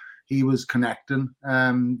was connecting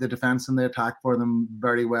the defence and the attack for them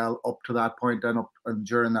very well up to that point and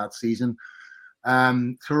during that season.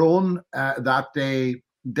 Tyrone that day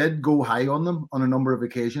did go high on them on a number of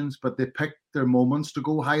occasions, but they picked their moments to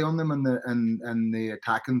go high on them in the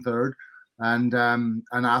attacking third and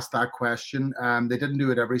asked that question. They didn't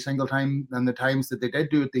do it every single time, and the times that they did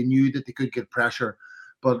do it, they knew that they could get pressure.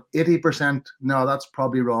 But 80%, no, that's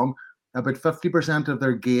probably wrong. About 50% of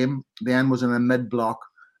their game then was in a mid block.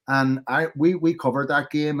 And we covered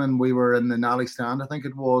that game, and we were in the Nally stand, I think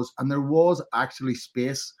it was, and there was actually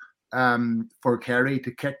space for Kerry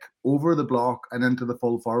to kick over the block and into the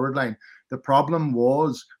full forward line. The problem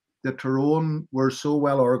was that Tyrone were so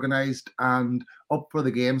well organised and up for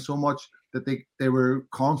the game so much that they were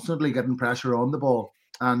constantly getting pressure on the ball.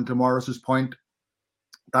 And to Morris's point,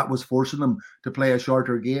 that was forcing them to play a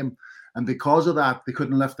shorter game. And because of that, they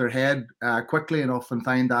couldn't lift their head quickly enough and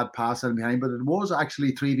find that pass in behind. But it was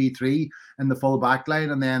actually 3v3 in the full back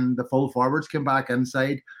line. And then the full forwards came back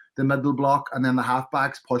inside the middle block. And then the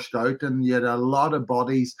halfbacks pushed out. And you had a lot of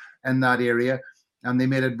bodies in that area. And they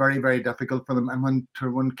made it very, very difficult for them. And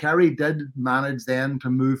when Kerry did manage then to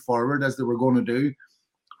move forward, as they were going to do,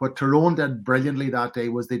 what Tyrone did brilliantly that day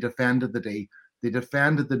was they defended the D. They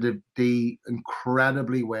defended the D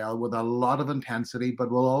incredibly well, with a lot of intensity, but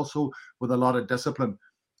also with a lot of discipline.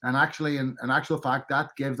 And actually, in actual fact, that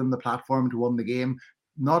gave them the platform to win the game,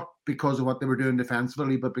 not because of what they were doing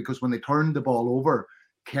defensively, but because when they turned the ball over,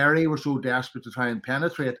 Kerry were so desperate to try and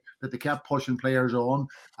penetrate that they kept pushing players on,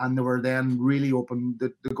 and they were then really open.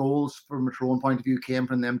 The goals, from a Tyrone point of view, came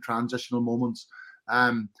from them transitional moments.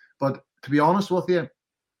 But to be honest with you,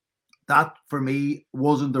 that, for me,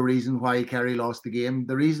 wasn't the reason why Kerry lost the game.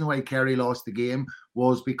 The reason why Kerry lost the game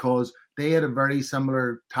was because they had a very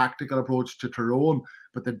similar tactical approach to Tyrone,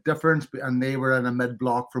 but the difference, and they were in a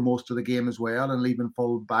mid-block for most of the game as well, and leaving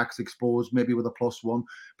full backs exposed, maybe with a +1.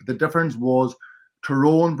 But the difference was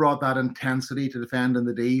Tyrone brought that intensity to defend in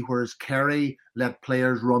the D, whereas Kerry let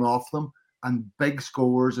players run off them, and big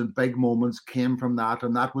scores and big moments came from that.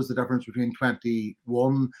 And that was the difference between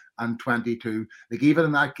 21 and 22. Like, even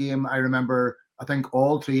in that game, I remember, I think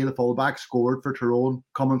all 3 of the fullbacks scored for Tyrone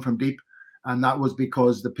coming from deep. And that was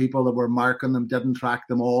because the people that were marking them didn't track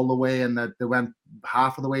them all the way, and that they went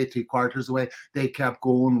half of the way, 3/4 of the way. They kept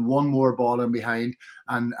going, one more ball in behind,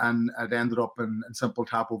 and it ended up in simple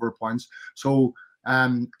tap over points. So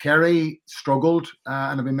Kerry struggled,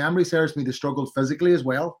 and if my memory serves me, they struggled physically as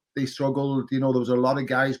well. They struggled, there was a lot of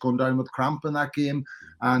guys going down with cramp in that game,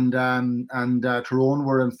 and Tyrone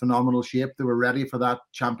were in phenomenal shape. They were ready for that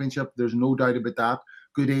championship. There's no doubt about that.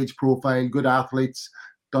 Good age profile, good athletes,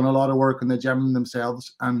 done a lot of work in the gym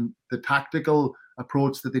themselves, and the tactical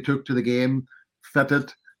approach that they took to the game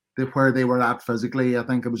fitted where they were at physically. I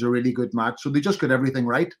think it was a really good match. So they just got everything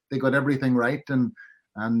right. They got everything right and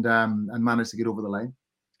managed to get over the line.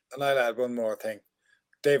 And I'll add one more thing.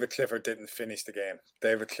 David Clifford didn't finish the game.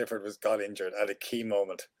 David Clifford got injured at a key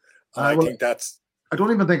moment. I think that's. I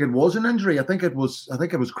don't even think it was an injury. I think it was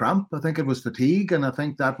cramp. I think it was fatigue, and I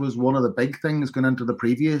think that was one of the big things going into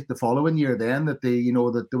the following year. Then that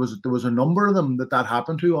that there was a number of them that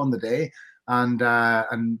happened to on the day, and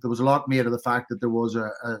there was a lot made of the fact that there was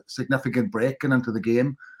a significant break going into the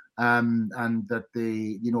game, and that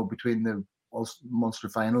between the Munster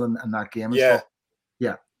final and that game. Yeah.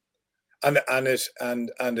 And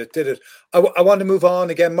it did it. I want to move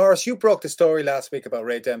on again. Morris, you broke the story last week about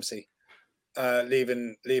Ray Dempsey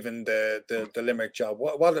leaving the Limerick job.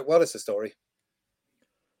 What is the story?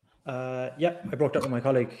 I broke that with my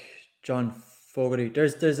colleague John Fogarty.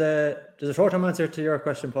 There's a short-term answer to your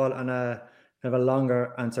question, Paul, and a kind of a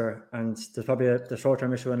longer answer. And there's probably the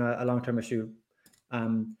short-term issue and a long-term issue.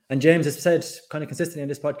 And James has said kind of consistently in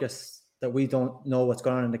this podcast that we don't know what's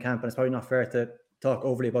going on in the camp, and it's probably not fair to talk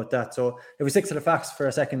overly about that. So if we stick to the facts for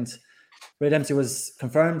a second, Ray Dempsey was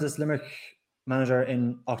confirmed as Limerick manager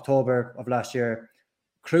in October of last year.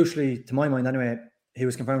 Crucially, to my mind anyway, he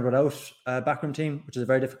was confirmed without a backroom team, which is a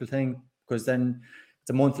very difficult thing, because then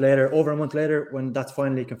it's over a month later, when that's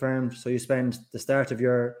finally confirmed. So you spend the start of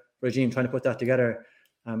your regime trying to put that together.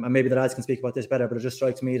 And maybe the lads can speak about this better, but it just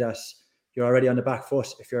strikes me that you're already on the back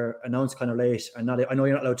foot if you're announced kind of late. And I know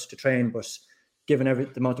you're not allowed to train, but given the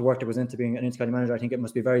amount of work that was into being an inter-county manager, I think it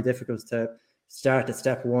must be very difficult to start at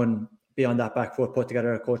step one, be on that back foot, put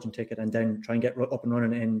together a coaching ticket, and then try and get up and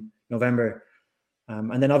running in November.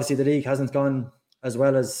 And then obviously the league hasn't gone as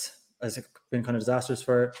well as it's been kind of disastrous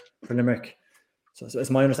for Limerick. So it's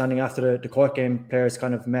my understanding after the Cork game, players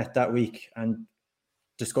kind of met that week and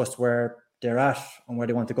discussed where they're at and where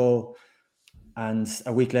they want to go. And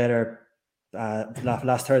a week later,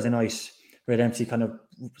 last Thursday night, Ray Dempsey kind of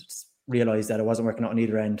realised that it wasn't working out on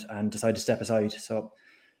either end and decided to step aside. So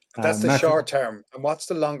that's the short term. And what's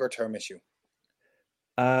the longer term issue?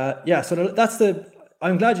 So that's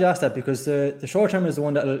I'm glad you asked that, because the short term is the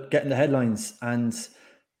one that will get in the headlines. And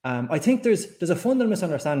I think there's a fundamental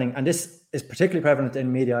misunderstanding, and this is particularly prevalent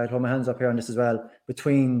in media. I'd hold my hands up here on this as well.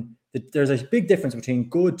 There's a big difference between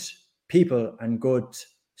good people and good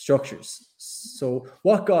structures. So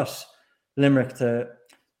what got Limerick to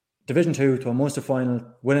Division 2 to a Munster final,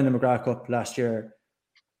 winning the McGrath Cup last year,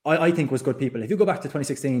 I think was good people. If you go back to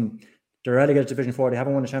 2016, they're relegated to Division 4. They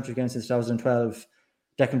haven't won a championship again since 2012.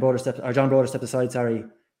 John Broder stepped aside.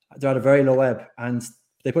 They're at a very low ebb, and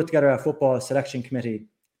they put together a football selection committee.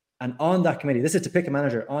 And on that committee, this is to pick a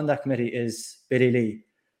manager. On that committee is Billy Lee,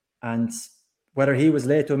 and whether he was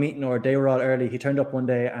late to a meeting or they were all early, he turned up one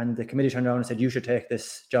day, and the committee turned around and said, "You should take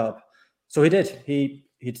this job." So he did. He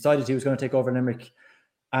decided he was going to take over Limerick.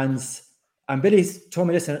 And Billy told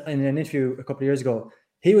me this in an interview a couple of years ago.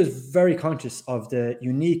 He was very conscious of the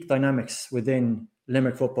unique dynamics within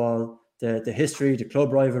Limerick football, the history, the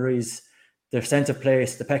club rivalries, their sense of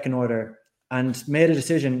place, the pecking order, and made a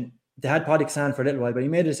decision. They had Paddy Cassan for a little while, but he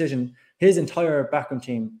made a decision. His entire backroom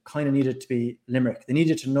team kind of needed to be Limerick. They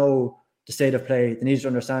needed to know the state of play. They needed to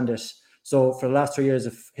understand it. So for the last 3 years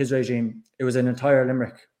of his regime, it was an entire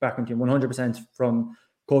Limerick backroom team, 100% from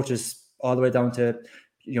coaches all the way down to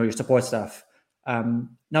your support staff.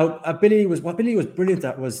 What Billy was brilliant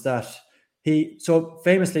at was that he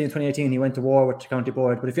famously in 2018 he went to war with the county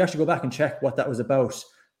board. But if you actually go back and check what that was about,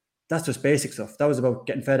 that's just basic stuff. That was about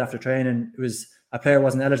getting fed after training. It was a player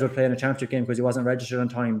wasn't eligible to play in a championship game because he wasn't registered on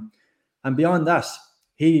time. And beyond that,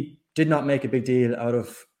 he did not make a big deal out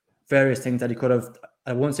of various things that he could have.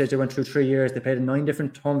 At one stage, they went through 3 years. They played in 9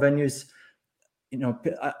 different home venues.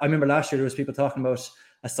 I remember last year there was people talking about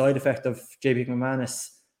a side effect of JP McManus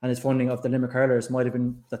and his funding of the Limerick hurlers might have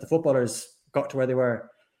been that the footballers got to where they were.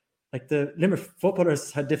 Like the Limerick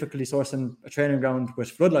footballers had difficulty sourcing a training ground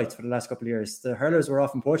with floodlights for the last couple of years. The hurlers were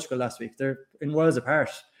off in Portugal last week. They're in worlds apart.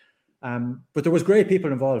 But there was great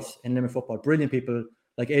people involved in Limerick football, brilliant people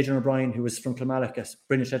like Adrian O'Brien, who was from Kilmallock, a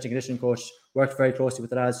brilliant strength and conditioning coach, worked very closely with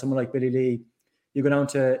the lads. Someone like Billy Lee, You go down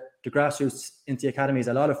to the grassroots into the academies.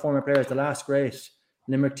 A lot of former players, the last great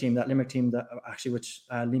Limerick team that actually, which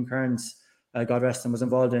Liam Kearns, God rest him, was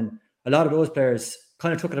involved in. A lot of those players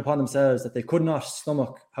kind of took it upon themselves that they could not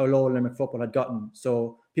stomach how low Limerick football had gotten.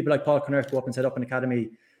 So people like Paul Connert go up and set up an academy.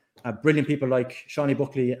 Brilliant people like Shawnee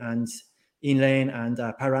Buckley and Ian Lane and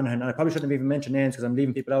Pat Ranahan. And I probably shouldn't have even mentioned names because I'm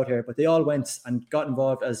leaving people out here, but they all went and got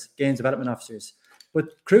involved as games development officers. But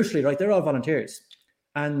crucially, right, they're all volunteers.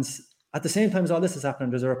 And at the same time as all this is happening,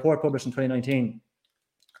 there's a report published in 2019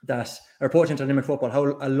 that a report into Limerick football, how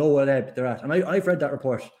low a ebb they're at. And I've read that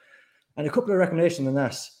report. And a couple of recommendations in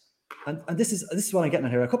that. And this is what I'm getting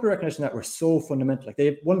at here. A couple of recognitions that were so fundamental.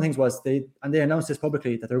 Like one of the things was they announced this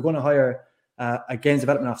publicly that they were going to hire a games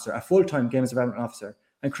development officer, a full-time games development officer.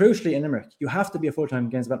 And crucially in Limerick, you have to be a full-time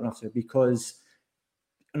games development officer because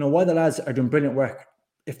while the lads are doing brilliant work,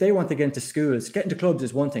 if they want to get into schools, get into clubs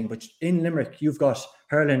is one thing, but in Limerick, you've got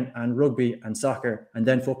hurling and rugby and soccer and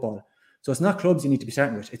then football. So it's not clubs you need to be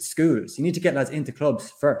starting with, it's schools. You need to get lads into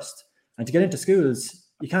clubs first. And to get into schools,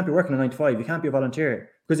 you can't be working a 9 to 5. You can't be a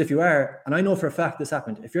volunteer. Because if you are, and I know for a fact this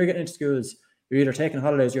happened, if you're getting into schools, you're either taking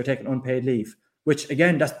holidays or you're taking unpaid leave, which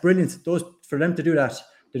again, that's brilliant. For them to do that,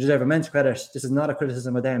 they deserve immense credit. This is not a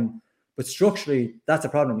criticism of them, but structurally, that's a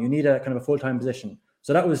problem. You need a kind of a full-time position.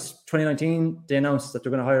 So that was 2019. They announced that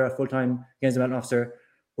they're going to hire a full-time games development officer.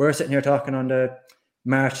 We're sitting here talking on the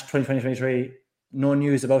March 2023. No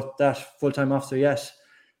news about that full-time officer yet.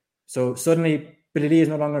 So suddenly, Billy Lee is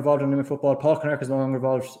no longer involved in Limerick football. Paul Connert is no longer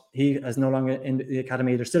involved. He is no longer in the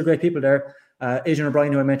academy. There's still great people there. Adrian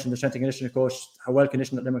O'Brien, who I mentioned, the strength and conditioning coach, how well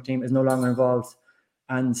conditioned that Limerick team, is no longer involved.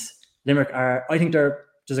 And Limerick I think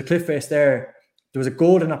there's a cliff face there. There was a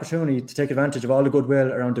golden opportunity to take advantage of all the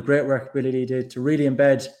goodwill around the great work Billy Lee did to really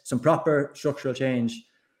embed some proper structural change.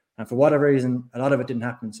 And for whatever reason, a lot of it didn't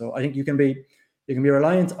happen. So I think you can be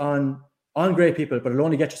reliant on great people, but it'll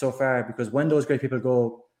only get you so far because when those great people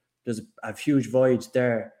go, there's a huge void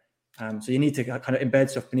there. So you need to kind of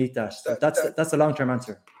embed stuff beneath that. So that's the long-term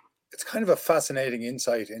answer. It's kind of a fascinating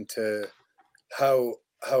insight into how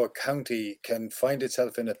a county can find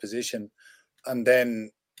itself in a position and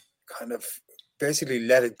then kind of basically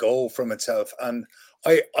let it go from itself. And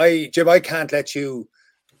Jim, I can't let you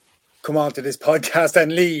come on to this podcast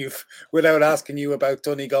and leave without asking you about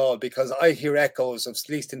Donegal, because I hear echoes of, at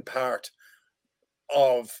least in part,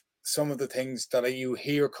 of some of the things that you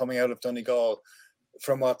hear coming out of Donegal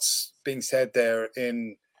from what's being said there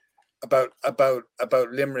about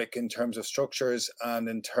Limerick in terms of structures and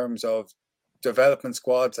in terms of development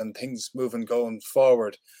squads and things going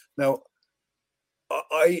forward. Now,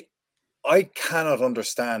 I cannot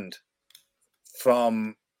understand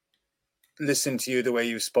from listening to you the way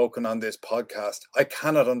you've spoken on this podcast. I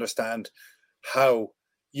cannot understand how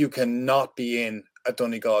you cannot be in a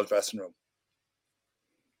Donegal dressing room.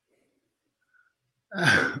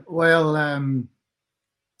 Well,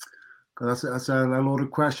 that's a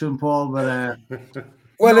loaded question, Paul. But it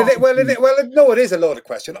is a loaded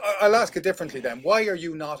question. I'll ask it differently then. Why are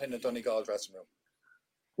you not in a Donegal dressing room?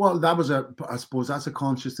 Well, I suppose that's a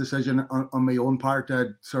conscious decision on my own part.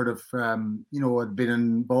 I'd sort of, I'd been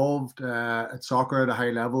involved at soccer at a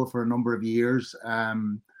high level for a number of years.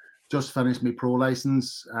 Just finished my pro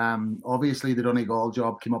license. Obviously, the Donegal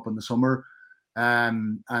job came up in the summer,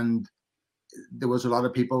 and there was a lot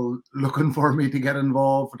of people looking for me to get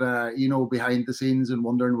involved, behind the scenes and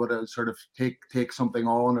wondering would I sort of take something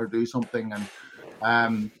on or do something. And,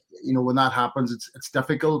 when that happens, it's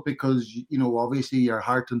difficult because, obviously your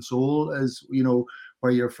heart and soul is,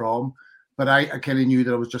 where you're from. But I kind of knew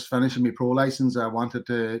that I was just finishing my pro license. I wanted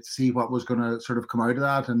to see what was going to sort of come out of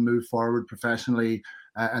that and move forward professionally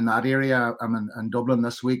in that area. I'm in Dublin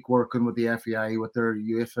this week working with the FAI with their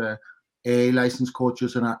UEFA A licensed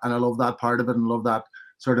coaches, and I love that part of it and love that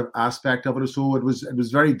sort of aspect of it. So it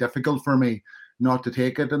was very difficult for me not to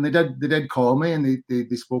take it. And they did call me and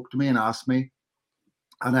they spoke to me and asked me,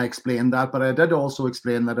 and I explained that. But I did also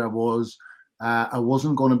explain that I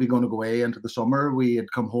wasn't going to go away into the summer. We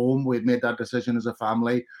had come home. We had made that decision as a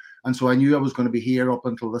family, and so I knew I was going to be here up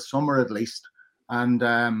until the summer at least. And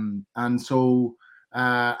so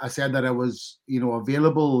I said that I was,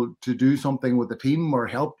 available to do something with the team or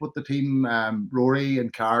help with the team. Rory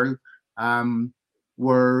and Carl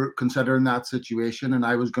were considering that situation, and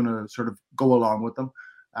I was going to sort of go along with them.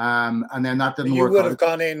 And then that didn't work. You would have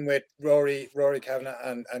gone in with Rory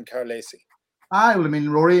Kavanagh and Carl Lacey.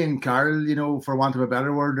 Rory and Carl, for want of a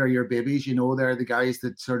better word, are your babies. They're the guys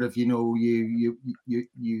that sort of, you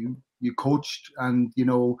coached, and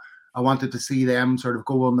I wanted to see them sort of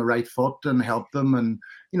go on the right foot and help them, and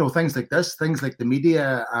things like this, things like the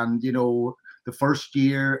media, and the first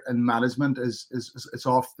year in management is it's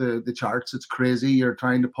off the charts. It's crazy. You're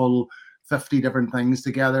trying to pull 50 different things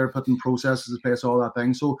together, putting processes in place, all that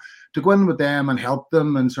thing. So to go in with them and help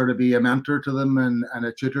them and sort of be a mentor to them and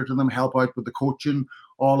a tutor to them, help out with the coaching,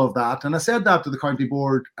 all of that. And I said that to the county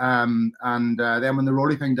board, and then when the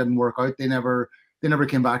Rory thing didn't work out, they never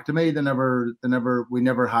came back to me. We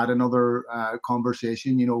never had another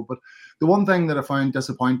conversation, you know. But the one thing that I found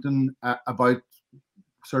disappointing about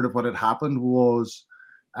sort of what had happened was,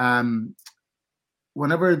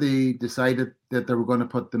 whenever they decided that they were going to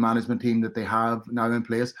put the management team that they have now in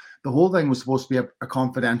place, the whole thing was supposed to be a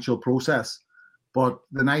confidential process. But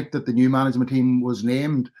the night that the new management team was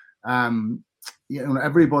named, you know,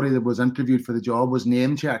 everybody that was interviewed for the job was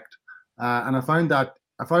name checked, and I found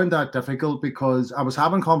that difficult, because I was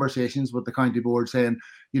having conversations with the county board saying,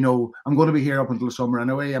 you know, I'm going to be here up until the summer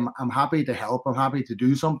anyway. I'm happy to help. I'm happy to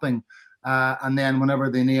do something. And then whenever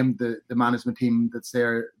they named the management team that's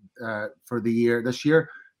there for this year,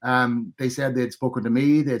 they said they'd spoken to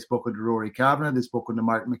me, they'd spoken to Rory Kavanagh, they'd spoken to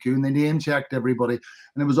Mark McCune, they name checked everybody.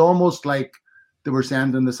 And it was almost like they were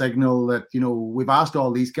sending the signal that, you know, we've asked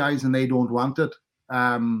all these guys and they don't want it.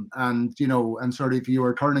 And, you know, and sort of if you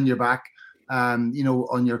were turning your back, you know,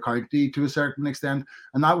 on your county to a certain extent.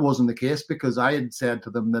 And that wasn't the case, because I had said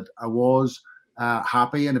to them that I was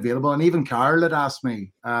happy and available. And even Carl had asked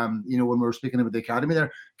me, you know, when we were speaking about the academy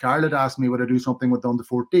there, Carl had asked me would I do something with the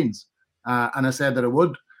under-14s. And I said that I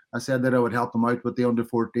would. I said that I would help them out with the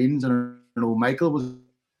under-14s. And, you know, Michael was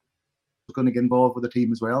going to get involved with the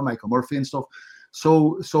team as well, Michael Murphy and stuff.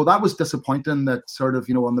 So that was disappointing, that sort of,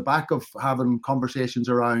 you know, on the back of having conversations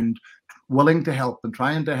around willing to help and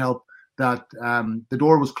trying to help, that the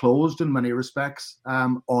door was closed in many respects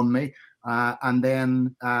on me. And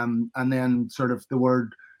then sort of the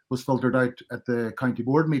word was filtered out at the county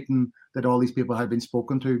board meeting that all these people had been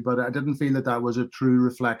spoken to, but I didn't feel that was a true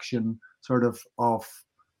reflection sort of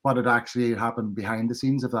what had actually happened behind the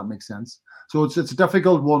scenes, if that makes sense. So it's a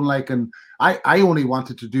difficult one. Like, and I only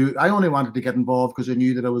wanted to get involved because I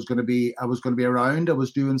knew that I was going to be around. I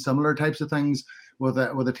was doing similar types of things with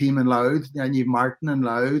a team in Louth, and you've Martin in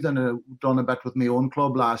Louth, and I've done a bit with my own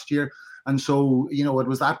club last year. And so, you know, it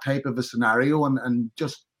was that type of a scenario, and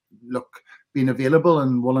just being available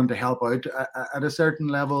and willing to help out at a certain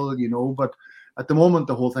level, you know. But at the moment,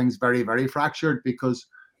 the whole thing's very, very fractured, because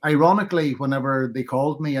ironically, whenever they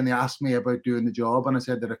called me and they asked me about doing the job, and I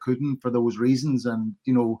said that I couldn't for those reasons, and,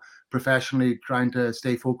 you know, professionally trying to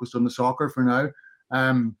stay focused on the soccer for now,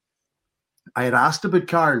 I had asked about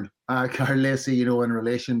Carl Lacey, you know, in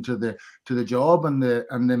relation to the job, and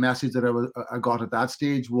the message that I got at that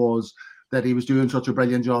stage was that he was doing such a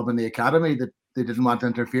brilliant job in the academy that they didn't want to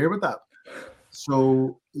interfere with that.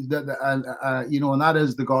 So that, you know, and that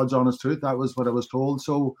is the God's honest truth. That was what I was told.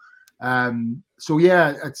 So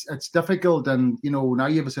yeah, it's difficult. And, you know, now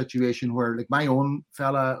you have a situation where, like, my own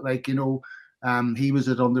fella, like, you know, he was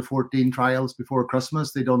at under 14 trials before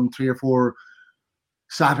Christmas. They done 3 or 4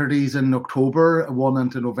 Saturdays in October, one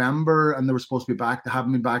into November, and they were supposed to be back. They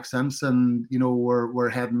haven't been back since. And, you know, we're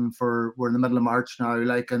in the middle of March now,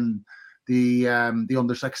 like, and the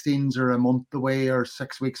under 16s are a month away or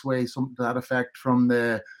 6 weeks away, something to that effect, from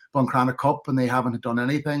the Buncrana Cup, and they haven't done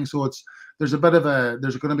anything. So there's going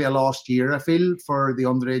to be a lost year, I feel, for the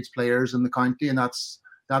underage players in the county, and that's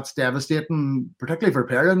devastating, particularly for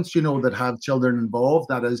parents, you know, that have children involved.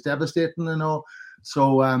 That is devastating, you know.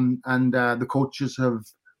 So the coaches have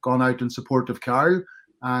gone out in support of Carl,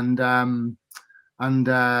 and I'm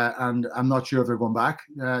not sure if they're going back,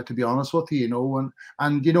 to be honest with you, you know.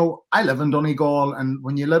 And you know, I live in Donegal, and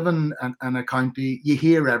when you live in a county, you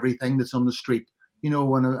hear everything that's on the street. You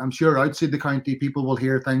know, and I'm sure outside the county, people will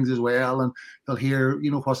hear things as well, and they'll hear,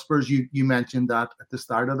 you know, whispers. You mentioned that at the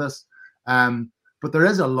start of this, but there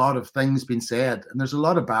is a lot of things being said, and there's a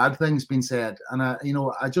lot of bad things being said, and you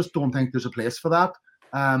know, I just don't think there's a place for that.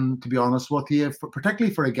 To be honest with you,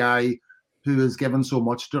 particularly for a guy who has given so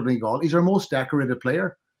much to Donegal. He's our most decorated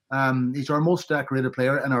player. He's our most decorated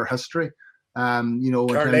player in our history. You know,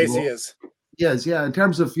 Carl Lacey is. Yes, yeah. In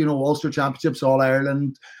terms of, you know, Ulster Championships, All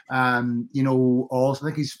Ireland, you know, I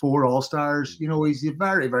think he's 4 All-Stars. You know, he's a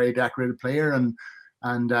very, very decorated player, and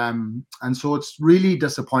so it's really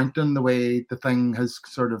disappointing the way the thing has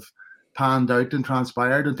sort of panned out and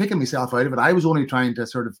transpired. And taking myself out of it, I was only trying to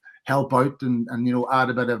sort of help out and you know, add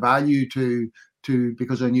a bit of value to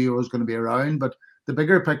because I knew I was going to be around. But the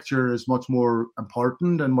bigger picture is much more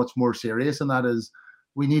important and much more serious, and that is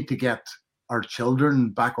we need to get our children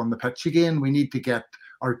back on the pitch again. We need to get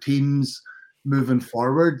our teams moving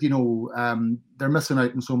forward. They're missing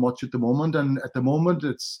out on so much at the moment, and at the moment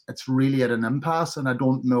it's really at an impasse, and I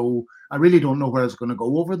really don't know where it's going to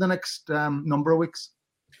go over the next number of weeks.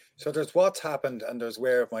 So there's what's happened and there's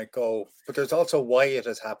where it might go, but there's also why it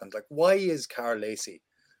has happened. Like, why is Carl Lacey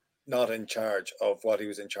not in charge of what he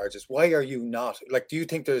was in charge of? Why are you not? Like, do you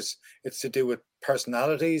think it's to do with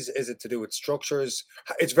personalities? Is it to do with structures?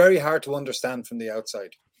 It's very hard to understand from the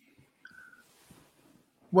outside.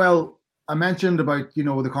 Well, I mentioned about, the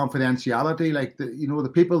confidentiality, like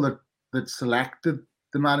the people that selected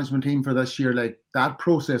the management team for this year, like that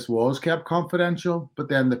process was kept confidential, but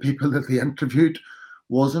then the people that they interviewed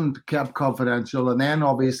wasn't kept confidential. And then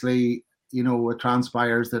obviously, it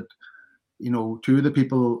transpires that, two of the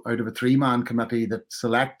people out of a 3-man committee that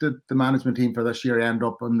selected the management team for this year end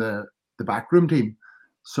up on the backroom team.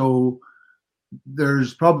 So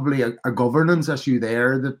there's probably a governance issue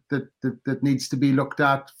there that needs to be looked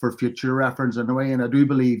at for future reference anyway. And I do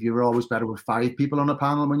believe you're always better with 5 people on a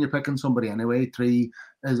panel when you're picking somebody anyway. 3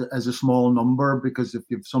 is a small number, because if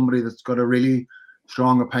you have somebody that's got a really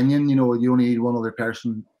strong opinion, you only need one other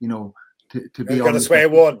person, to be. You're going to sway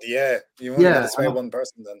one, yeah. You want to sway one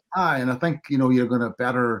person then. And I think you're going to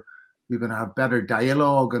have better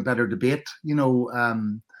dialogue and better debate.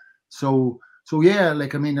 So yeah,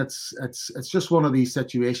 like, I mean, it's just one of these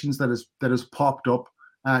situations that has popped up.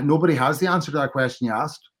 Nobody has the answer to that question you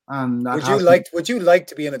asked. And would you like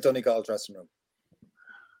to be in a Donegal dressing room?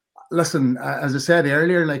 Listen, as I said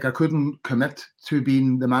earlier, like, I couldn't commit to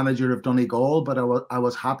being the manager of Donegal, but I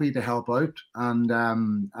was happy to help out and do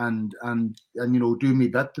my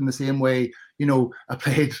bit in the same way. I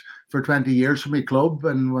played for 20 years for my club,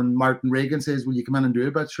 and when Martin Reagan says, "Will you come in and do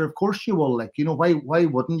a bit?" Sure, of course you will. Like, why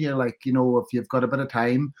wouldn't you? Like, if you've got a bit of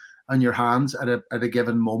time on your hands at a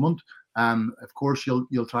given moment, of course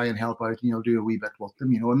you'll try and help out and you'll do a wee bit with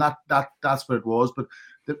them. And that's what it was. But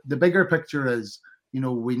the bigger picture is,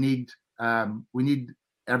 we need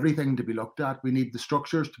everything to be looked at. We need the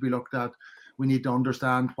structures to be looked at. We need to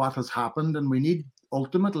understand what has happened, and we need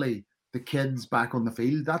ultimately the kids back on the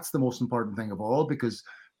field. That's the most important thing of all, because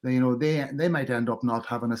they might end up not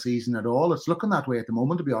having a season at all. It's looking that way at the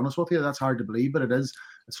moment, to be honest with you. That's hard to believe, but it's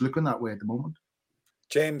looking that way at the moment.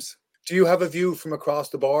 James, do you have a view from across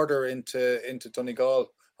the border into Donegal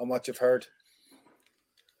on what you've heard?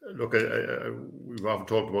 Look, we've often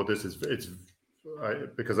talked about this.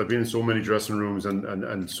 Because I've been in so many dressing rooms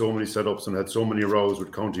and so many setups and had so many rows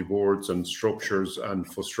with county boards and structures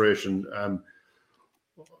and frustration.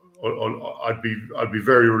 I'd be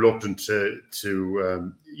very reluctant to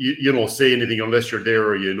say anything unless you're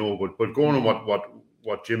there or But going on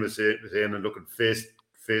what Jim is saying and looking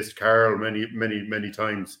faced Carl many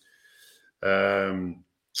times,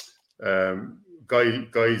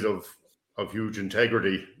 guys of huge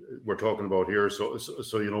integrity we're talking about here. So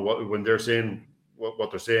when they're saying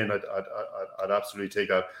what they're saying, I'd absolutely take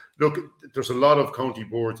that. Look, there's a lot of county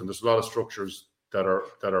boards and there's a lot of structures that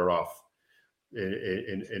are off,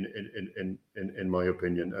 in my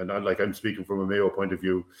opinion. And I'm speaking from a Mayo point of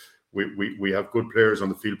view. We have good players on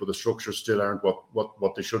the field, but the structures still aren't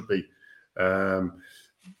what they should be.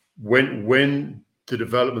 When the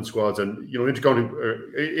development squads and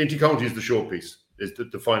inter-county is the showpiece, is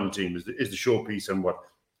the final team is the showpiece, and what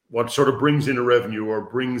sort of brings in a revenue or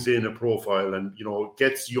brings in a profile and,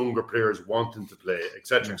 gets younger players wanting to play,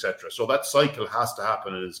 etc., etc. So that cycle has to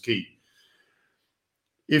happen and is key.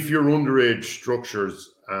 If you're underage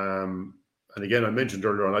structures, and again, I mentioned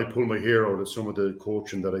earlier on, I pull my hair out of some of the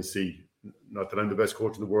coaching that I see. Not that I'm the best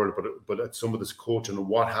coach in the world, but at some of this coaching and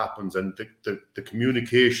what happens and the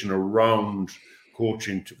communication around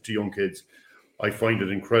coaching to young kids, I find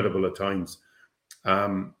it incredible at times.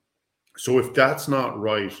 So if that's not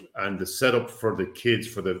right, and the setup for the kids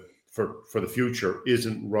for the future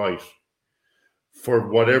isn't right, for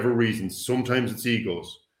whatever reason, sometimes it's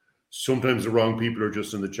egos, sometimes the wrong people are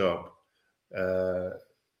just in the job.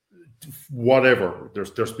 Whatever,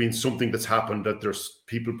 there's been something that's happened that there's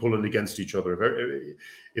people pulling against each other.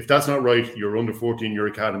 If that's not right, your under 14, your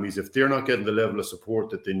academies, if they're not getting the level of support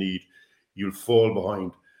that they need, you'll fall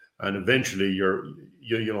behind. And eventually,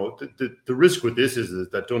 the risk with this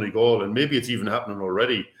is that Donegal, and maybe it's even happening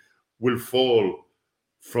already, will fall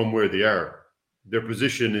from where they are. Their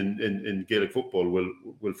position in Gaelic football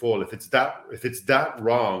will fall. If it's that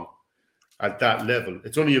wrong at that level,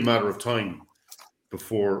 it's only a matter of time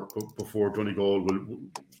before Donegal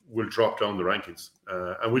will drop down the rankings,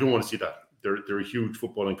 and we don't want to see that. They're a huge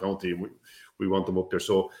footballing county, and we want them up there.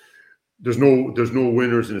 So there's no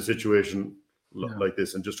winners in a situation like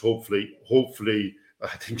this, and just hopefully, I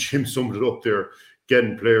think Jim summed it up there,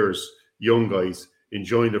 getting players, young guys,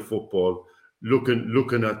 enjoying their football,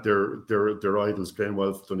 looking at their idols playing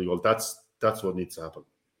well for Donegal. That's what needs to happen.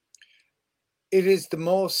 It is the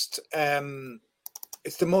most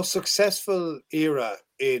it's the most successful era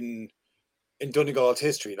in Donegal's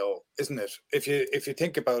history, though, isn't it? If you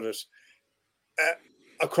think about it,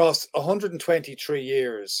 across 123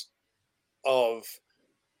 years of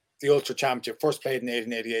the Ulster Championship, first played in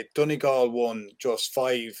 1888, Donegal won just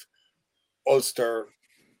 5 Ulster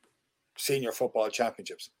Senior Football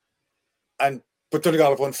Championships, but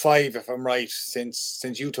Donegal have won 5, if I'm right, since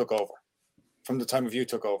you took over, from the time of you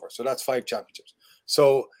took over. So that's 5 championships.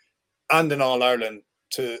 So, and an All Ireland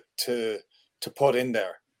to put in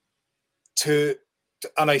there.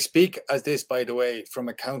 And I speak as this, by the way, from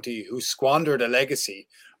a county who squandered a legacy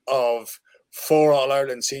of 4 All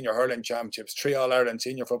Ireland Senior Hurling Championships, 3 All Ireland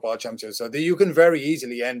Senior Football Championships. So that you can very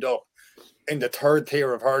easily end up in the 3rd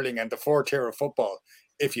tier of hurling and the 4th tier of football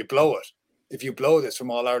if you blow it. If you blow this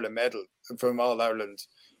from All Ireland medal, from All Ireland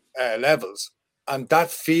levels. And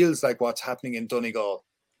that feels like what's happening in Donegal,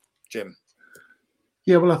 Jim.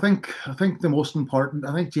 Yeah, well, I think the most important,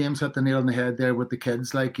 I think James hit the nail on the head there with the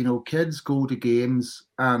kids. Like, you know, kids go to games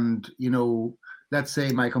and, you know, let's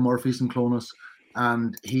say Michael Murphy's in Clonus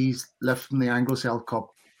and he's lifting the Anglo-Celt Cup,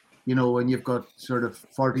 you know, and you've got sort of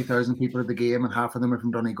 40,000 people at the game and half of them are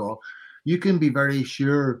from Donegal. You can be very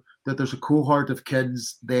sure that there's a cohort of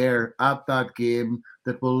kids there at that game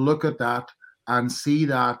that will look at that and see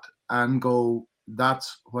that and go,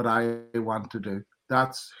 that's what I want to do.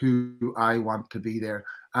 That's who I want to be there.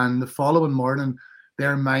 And the following morning,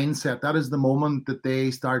 their mindset, that is the moment that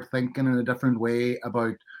they start thinking in a different way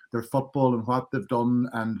about their football and what they've done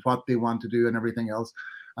and what they want to do and everything else.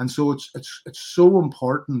 And so it's so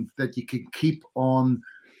important that you can keep on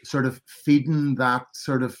sort of feeding that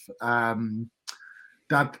sort of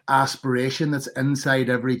that aspiration that's inside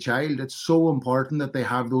every child. It's so important that they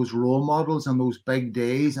have those role models and those big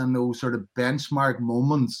days and those sort of benchmark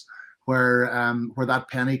moments where that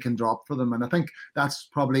penny can drop for them. And I think that's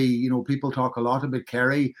probably, you know, people talk a lot about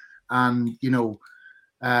Kerry and, you know,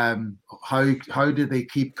 how do they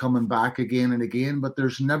keep coming back again and again, but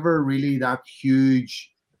there's never really that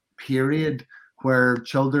huge period where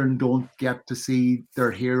children don't get to see their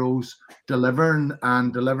heroes delivering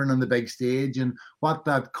on the big stage and what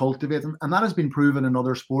that cultivates. And that has been proven in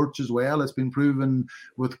other sports as well. It's been proven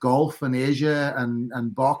with golf in Asia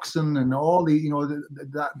and boxing and all the, you know,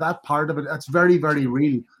 that part of it. It's very, very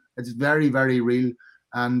real. It's very, very real.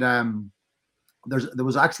 And there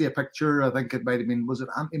was actually a picture, I think it might have been, was it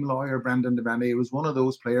Anthony Malloy or Brendan Devaney? It was one of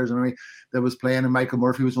those players anyway that was playing, and Michael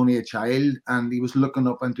Murphy was only a child and he was looking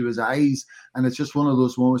up into his eyes, and it's just one of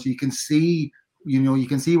those moments you can see, you know, you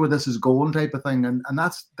can see where this is going type of thing, and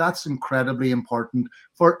that's incredibly important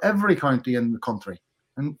for every county in the country,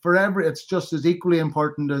 and it's just as equally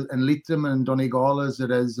important in Leitrim and Donegal as it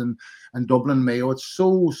is in Dublin, Mayo. It's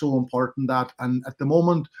so important that, and at the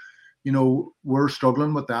moment, you know, we're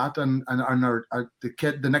struggling with that, and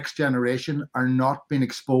the next generation are not being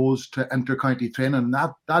exposed to inter-county training.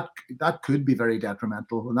 That could be very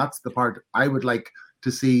detrimental, and that's the part I would like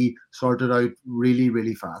to see sorted out really,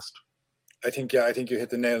 really fast. I think you hit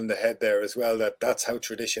the nail on the head there as well. That's how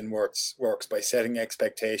tradition works by setting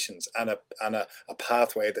expectations and a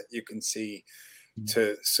pathway that you can see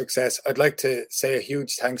to success. I'd like to say a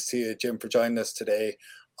huge thanks to you, Jim, for joining us today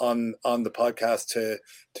on the podcast, to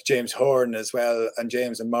James Horn as well, and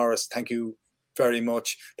James and Morris, thank you very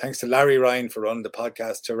much. Thanks to Larry Ryan for running the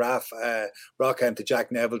podcast, to Raf Rocca, and to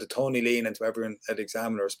Jack Neville, to Tony Lean, and to everyone at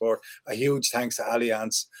Examiner Sport. A huge thanks to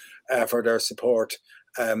Allianz for their support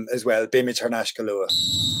as well. Bimich Harnashkalua.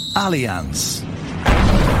 Allianz,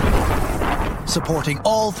 supporting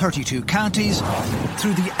all 32 counties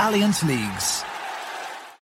through the Allianz Leagues.